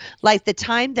do. Like the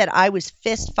time that I was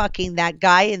fist fucking that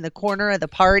guy in the corner of the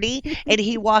party and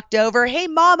he walked over, hey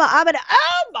mama,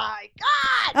 oh my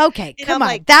God. Okay, come on.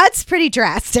 Like, that's pretty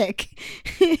drastic.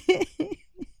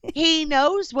 He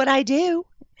knows what I do.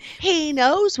 He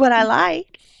knows what I like.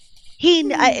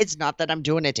 It's not that I'm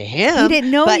doing it to him. He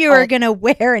didn't know you were going to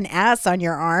wear an ass on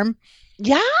your arm.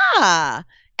 Yeah.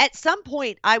 At some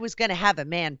point, I was going to have a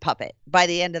man puppet by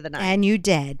the end of the night. And you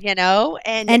did.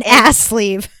 And an ass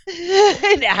sleeve.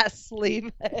 An ass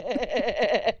sleeve.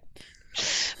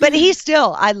 But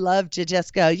I love to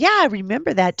just go, yeah, I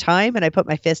remember that time. And I put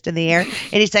my fist in the air.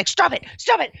 And he's like, stop it. He's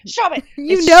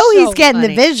getting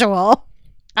the visual.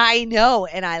 I know.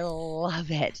 And I love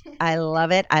it. I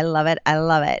love it.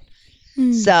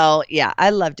 So, yeah,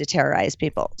 I love to terrorize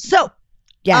people. So,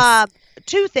 yes.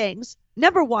 Two things.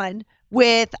 Number one,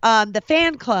 with the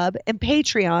fan club and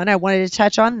Patreon, I wanted to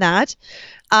touch on that.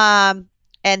 And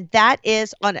that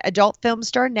is on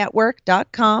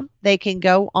adultfilmstarnetwork.com. They can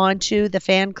go onto the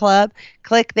fan club,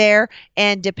 click there,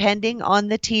 and depending on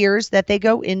the tiers that they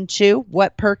go into,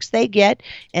 what perks they get.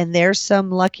 And there's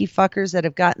some lucky fuckers that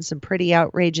have gotten some pretty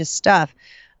outrageous stuff.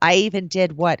 I even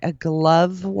did a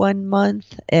glove 1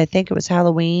 month. I think it was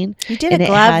Halloween. You did a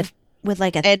glove with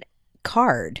like a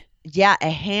card. Yeah, a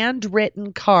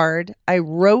handwritten card. I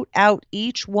wrote out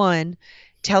each one,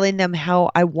 telling them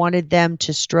how I wanted them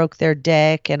to stroke their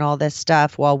dick and all this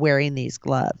stuff while wearing these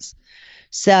gloves.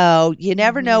 So you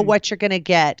never know what you're going to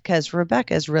get because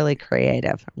Rebecca's really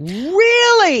creative.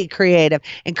 Really creative.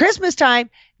 And Christmas time,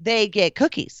 they get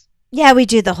cookies. Yeah, we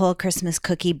do the whole Christmas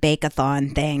cookie bake-a-thon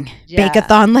thing. Yeah.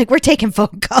 Bake-a-thon, like we're taking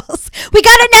phone calls. We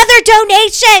got another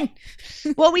donation!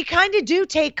 Well, we kind of do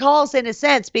take calls in a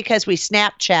sense because we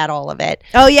Snapchat all of it.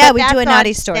 Oh, yeah, we do a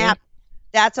naughty story.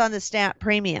 That's on the Snap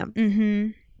Premium.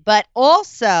 Mm-hmm. But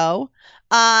also,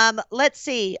 let's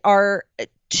see, our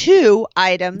two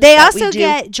items. They also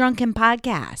get Drunken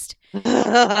Podcast.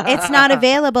 It's not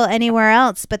available anywhere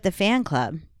else but the fan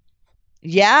club.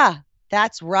 Yeah,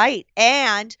 that's right.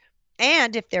 And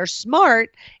if they're smart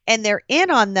and they're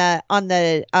in on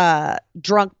the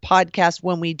drunk podcast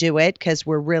when we do it, because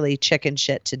we're really chicken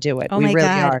shit to do it. Oh, my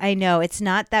God. I know. It's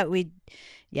not that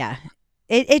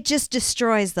it just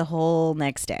destroys the whole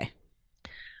next day.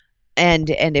 And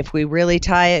if we really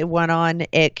tie one on,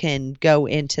 it can go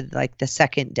into like the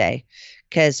second day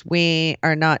because we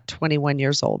are not 21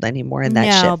 years old anymore. And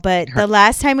that no, but the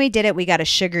last time we did it, we got a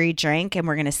sugary drink and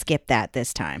we're going to skip that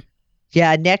this time.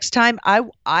 Yeah, next time I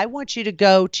want you to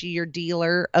go to your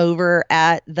dealer over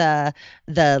at the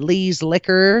Lee's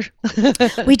Liquor.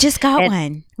 We just got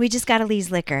one. We just got a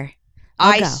Lee's Liquor.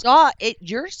 I saw it.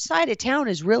 Your side of town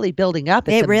is really building up.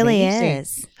 It really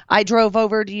is. I drove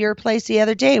over to your place the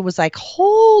other day and was like,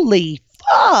 holy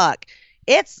fuck.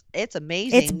 It's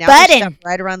amazing. It's now budding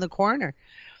right around the corner.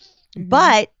 Mm-hmm.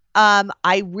 But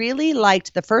I really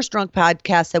liked the first drunk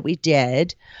podcast that we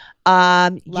did.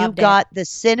 You got the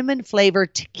cinnamon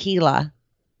flavored tequila.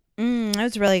 That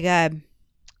was really good.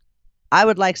 I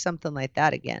would like something like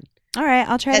that again. All right,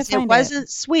 I'll try to find it. It wasn't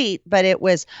sweet, but it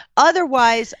was.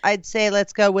 Otherwise, I'd say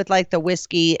let's go with like the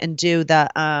whiskey and do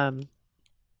the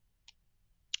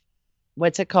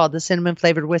what's it called? The cinnamon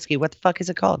flavored whiskey. What the fuck is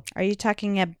it called? Are you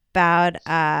talking about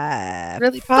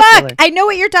really popular? Fuck, I know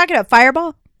what you're talking about.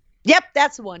 Fireball? Yep,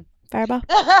 that's the one. Fireball.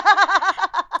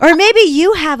 Or maybe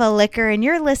you have a liquor and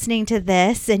you're listening to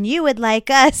this and you would like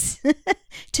us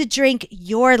to drink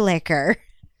your liquor.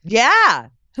 Yeah.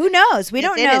 Who knows? We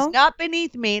don't know. It is not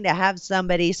beneath me to have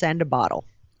somebody send a bottle.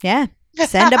 Yeah.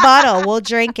 Send a bottle. We'll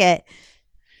drink it.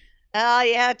 All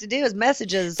you have to do is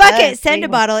messages. Fuck it. Send a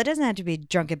bottle. It doesn't have to be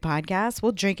Drunken Podcast.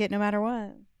 We'll drink it no matter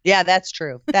what. Yeah, that's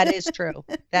true. That is true.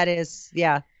 That is,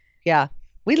 yeah. Yeah.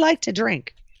 We like to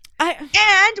drink.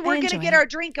 And we're going to get our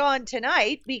drink on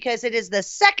tonight because it is the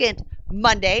second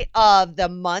Monday of the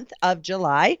month of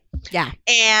July. Yeah.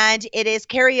 And it is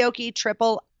karaoke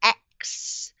triple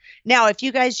X. Now, if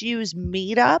you guys use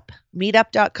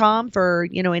meetup.com for,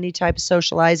 any type of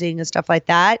socializing and stuff like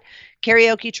that,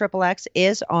 Karaoke Triple X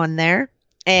is on there.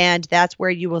 And that's where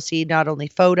you will see not only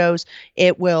photos,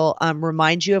 it will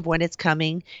remind you of when it's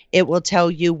coming. It will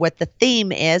tell you what the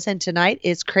theme is. And tonight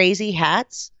is crazy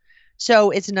hats.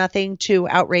 So it's nothing too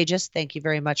outrageous. Thank you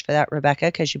very much for that, Rebecca,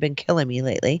 because you've been killing me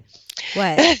lately.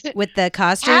 What? With the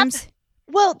costumes?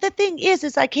 Well, the thing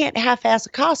is I can't half-ass a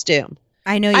costume.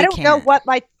 I know you I don't can't. know what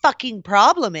my fucking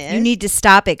problem is. You need to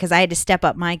stop it because I had to step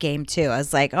up my game too. I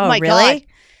was like, oh my really? God.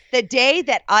 The day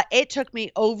that it took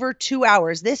me over 2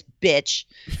 hours, this bitch,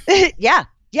 yeah,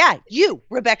 you,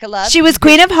 Rebecca Love. She was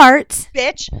Queen of Hearts.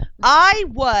 Bitch, I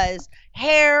was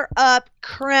hair up,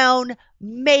 crown,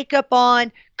 makeup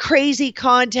on, crazy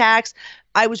contacts.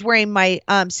 I was wearing my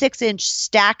 6-inch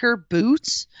stacker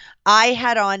boots. I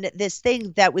had on this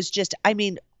thing that was just,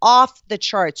 off the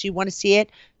charts. You want to see it?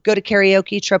 Go to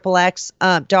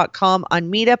karaoketriplx.com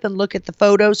on Meetup and look at the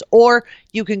photos, or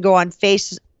you can go on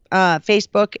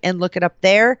Facebook and look it up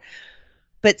there.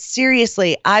 But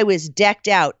seriously, I was decked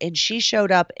out, and she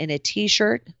showed up in a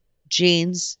t-shirt,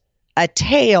 jeans, a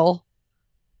tail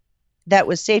that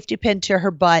was safety pinned to her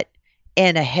butt,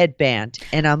 and a headband.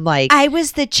 And I'm like, I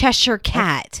was the Cheshire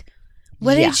Cat.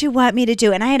 What did you want me to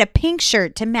do? And I had a pink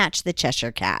shirt to match the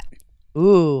Cheshire Cat.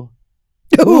 Ooh.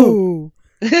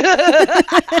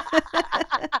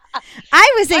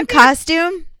 I was in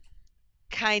costume.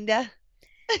 Kinda.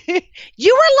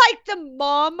 You were like the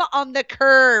mom on the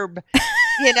curb,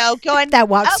 going that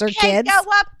walks her okay, kids. Go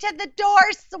up to the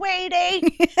door,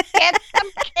 sweetie. Get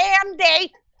some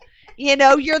candy.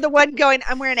 You're the one going,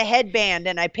 I'm wearing a headband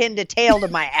and I pinned a tail to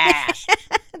my ass.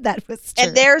 That was true.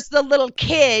 And there's the little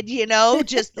kid,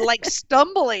 just like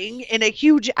stumbling in a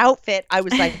huge outfit. I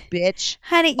was like, bitch.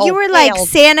 Honey, you were like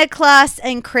Santa Claus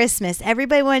and Christmas.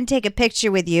 Everybody wanted to take a picture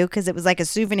with you because it was like a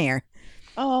souvenir.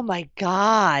 Oh my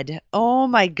God.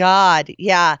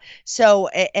 Yeah. So,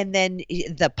 and then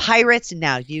the pirates.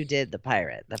 Now you did the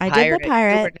pirate. I did the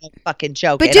pirate. You were no fucking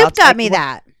joke. But Duke got me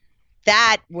that.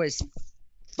 That was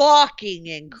fucking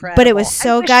incredible. But it was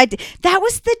so good. That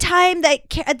was the time that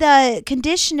the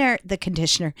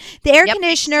air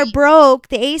conditioner broke.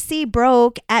 The AC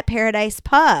broke at Paradise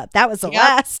Pub. That was the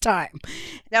last time.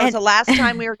 That was the last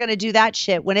time we were going to do that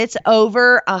shit. When it's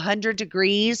over 100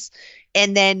 degrees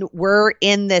and then we're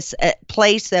in this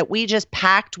place that we just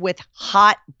packed with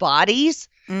hot bodies.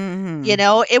 Mm-hmm.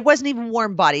 It wasn't even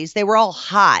warm bodies. They were all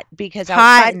hot because hot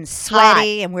outside and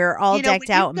sweaty, and we were all decked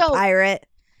out in pirate.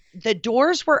 The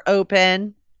doors were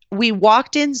open. We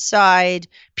walked inside.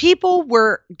 People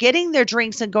were getting their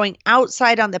drinks and going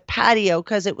outside on the patio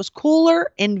because it was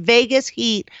cooler in Vegas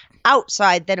heat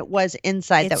outside than it was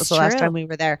inside. That was the last time we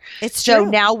were there. It's so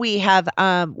true. Now we have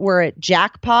we're at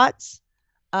Jackpots.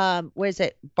 What is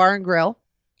it? Bar and Grill.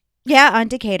 Yeah, on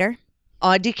Decatur.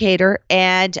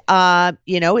 And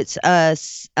it's a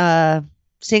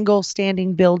single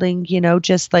standing building,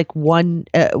 just like one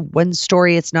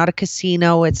story. It's not a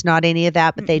casino. It's not any of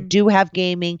that, but they do have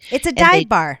gaming. It's a dive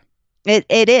bar. It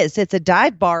is. It's a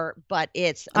dive bar, but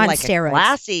it's on like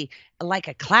steroids.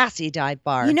 a classy dive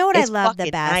bar. You know what I love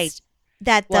the best? Nice.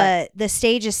 That the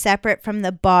stage is separate from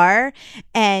the bar,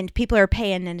 and people are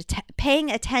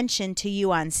paying attention to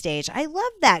you on stage. I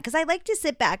love that because I like to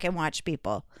sit back and watch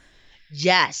people.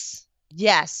 Yes.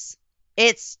 It's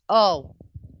it's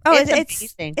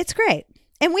amazing. It's great.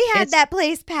 And we had that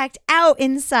place packed out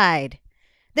inside.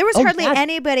 There was hardly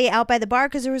anybody out by the bar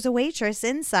because there was a waitress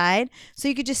inside, so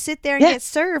you could just sit there and get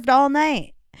served all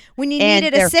night. When you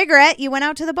needed a cigarette, you went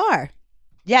out to the bar.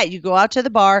 Yeah, you go out to the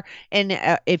bar, and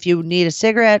if you need a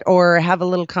cigarette or have a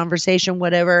little conversation,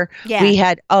 whatever, we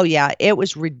had. Oh yeah, it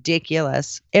was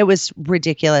ridiculous.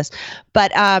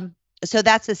 But so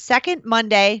that's the second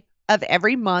Monday of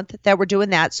every month that we're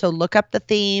doing that. So look up the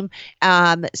theme,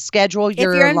 schedule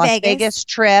your Las Vegas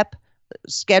trip,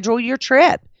 schedule your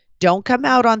trip. Don't come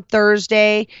out on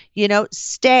Thursday,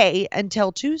 stay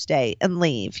until Tuesday and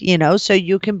leave, so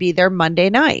you can be there Monday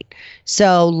night.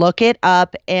 So look it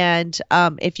up. And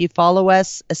if you follow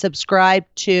us, subscribe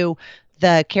to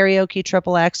the Karaoke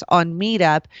Triple X on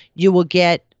Meetup, you will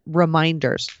get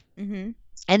reminders. Mm-hmm.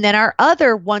 And then our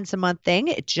other once a month thing,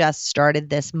 it just started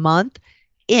this month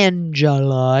in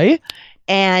July.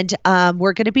 And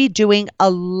we're going to be doing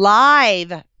a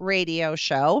live radio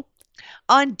show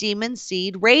on Demon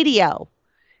Seed Radio.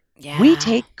 Yeah. We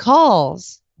take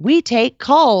calls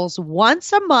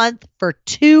once a month for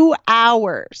 2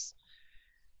 hours.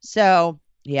 So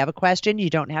you have a question, you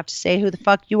don't have to say who the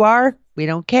fuck you are. We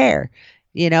don't care.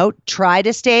 Try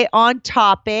to stay on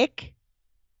topic.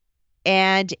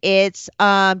 And it's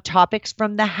topics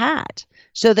from the hat.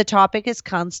 So the topic is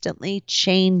constantly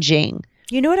changing.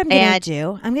 You know what I'm going to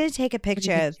do? I'm going to take a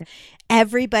picture of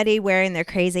everybody wearing their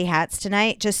crazy hats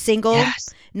tonight, just single,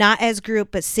 not as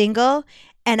group, but single.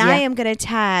 And I am going to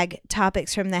tag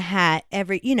topics from the hat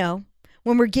when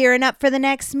we're gearing up for the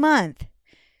next month.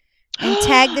 And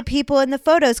tag the people in the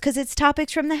photos because it's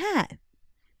topics from the hat.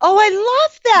 Oh, I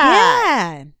love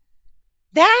that. Yeah.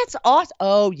 That's awesome.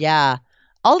 Oh, yeah.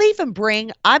 I'm going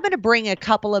to bring a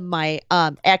couple of my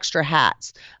extra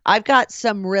hats. I've got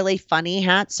some really funny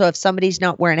hats. So if somebody's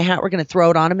not wearing a hat, we're going to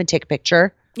throw it on them and take a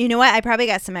picture. You know what? I probably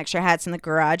got some extra hats in the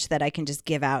garage that I can just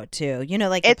give out too.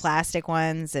 The plastic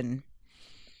ones and...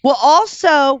 Well,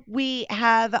 also, we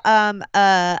have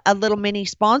a little mini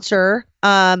sponsor.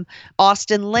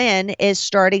 Austin Lynn is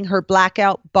starting her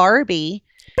Blackout Barbie.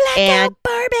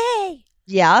 Barbie!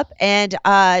 Yep. And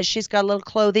she's got a little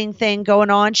clothing thing going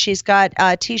on. She's got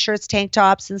T-shirts, tank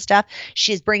tops and stuff.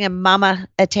 She's bringing Mama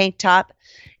a tank top.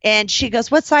 And she goes,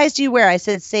 what size do you wear? I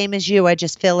said, same as you. I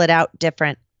just fill it out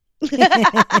different.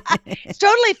 It's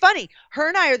totally funny. Her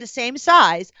and I are the same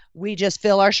size. We just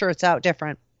fill our shirts out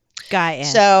different. Got it.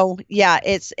 So yeah,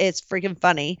 it's freaking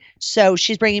funny. So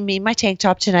she's bringing me my tank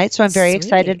top tonight, so I'm very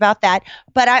excited about that.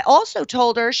 But I also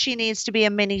told her she needs to be a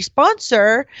mini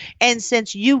sponsor, and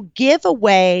since you give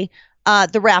away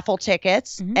the raffle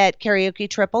tickets at Karaoke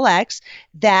Triple X,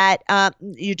 that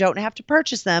you don't have to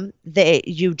purchase them.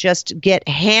 You just get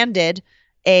handed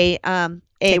a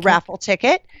raffle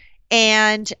ticket,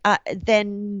 and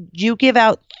then you give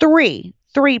out three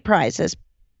prizes.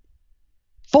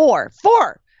 Four.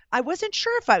 I wasn't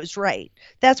sure if I was right.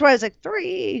 That's why I was like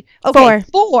 3. Okay,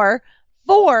 four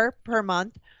per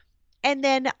month. And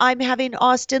then I'm having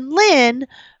Austin Lynn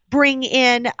bring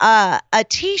in a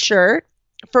T-shirt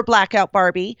for Blackout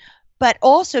Barbie, but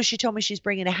also she told me she's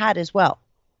bringing a hat as well.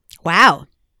 Wow.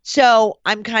 So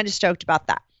I'm kind of stoked about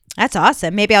that. That's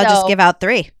awesome. Maybe I'll just give out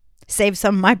 3. Save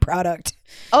some of my product.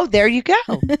 Oh, there you go.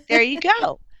 There you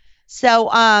go. So,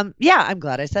 yeah, I'm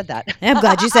glad I said that. I'm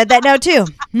glad you said that now too.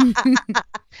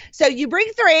 So you bring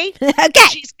 3. Okay.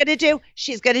 She's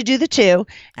gonna do the 2,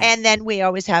 and then we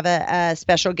always have a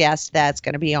special guest that's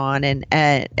gonna be on, and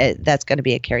that's gonna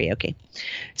be a karaoke.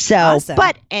 So, awesome.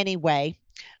 But anyway,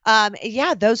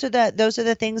 yeah, those are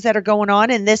the things that are going on,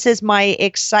 and this is my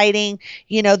exciting.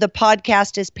 The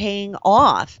podcast is paying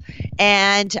off,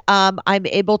 and I'm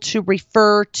able to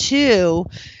refer to,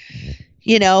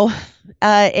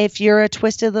 if you're a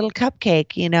twisted little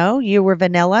cupcake, you were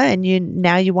vanilla and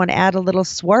now you want to add a little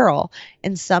swirl,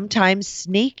 and sometimes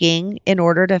sneaking in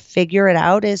order to figure it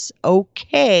out is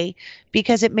okay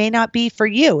because it may not be for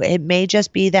you. It may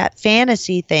just be that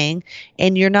fantasy thing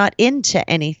and you're not into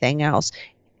anything else.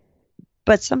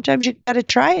 But sometimes you got to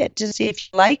try it to see if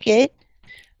you like it.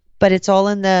 But it's all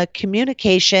in the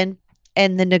communication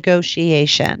and the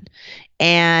negotiation.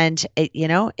 And,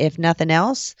 if nothing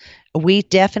else, we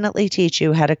definitely teach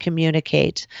you how to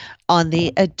communicate on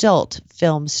the Adult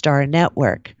Film Star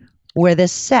Network, where the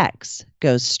sex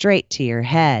goes straight to your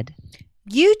head.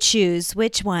 You choose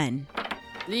which one.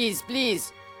 Please,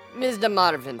 Mr.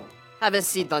 Marvin, have a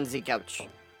seat on the couch.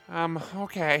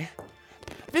 Okay.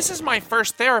 This is my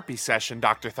first therapy session,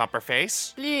 Dr.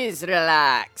 Thumperface. Please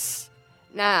relax.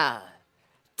 Now,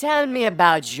 tell me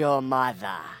about your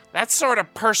mother. That's sort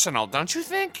of personal, don't you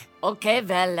think? Okay,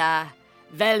 well,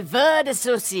 word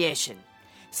association.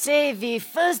 Say the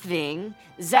first thing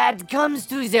that comes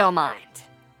to your mind.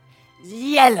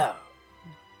 Yellow.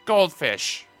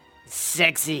 Goldfish.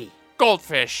 Sexy.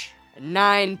 Goldfish.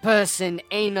 9-person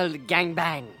anal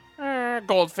gangbang.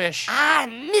 Goldfish.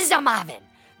 Mr. Marvin,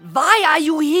 why are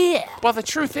you here? Well, the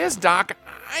truth is, Doc,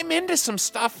 I'm into some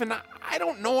stuff and I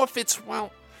don't know if it's,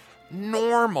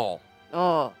 normal.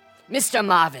 Oh, Mr.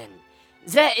 Marvin,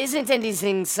 there isn't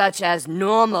anything such as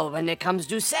normal when it comes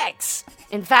to sex.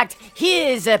 In fact, here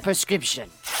is a prescription.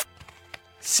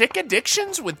 Sick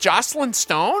Addictions with Joclyn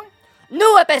Stone?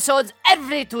 New episodes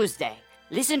every Tuesday.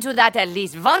 Listen to that at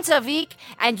least once a week,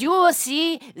 and you will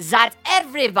see that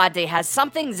everybody has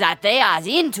something that they are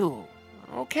into.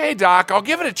 Okay, Doc, I'll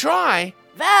give it a try.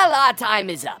 Well, our time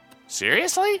is up.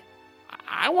 Seriously?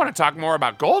 I want to talk more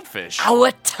about goldfish.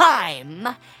 Our time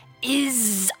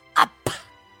is up.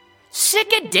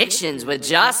 Sick Addictions with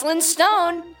Joclyn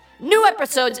Stone. New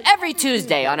episodes every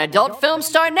Tuesday on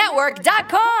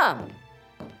AdultFilmStarNetwork.com.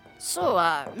 So,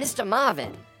 Mr.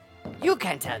 Marvin, you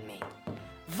can tell me,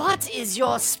 what is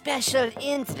your special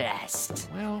interest?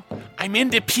 Well, I'm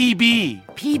into PB.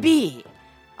 PB?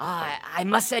 I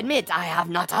must admit, I have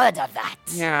not heard of that.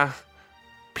 Yeah,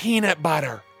 peanut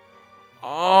butter.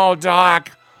 Oh,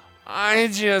 Doc, I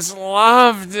just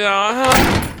loved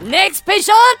it. Next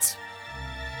patient!